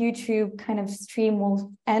when the YouTube kind of stream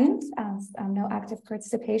will end, as no active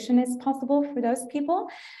participation is possible for those people.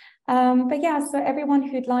 But yeah, so everyone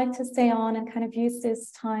who'd like to stay on and kind of use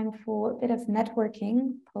this time for a bit of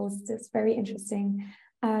networking, post this very interesting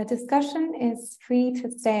discussion, is free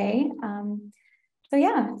to stay. So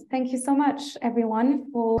yeah, thank you so much,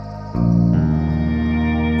 everyone, for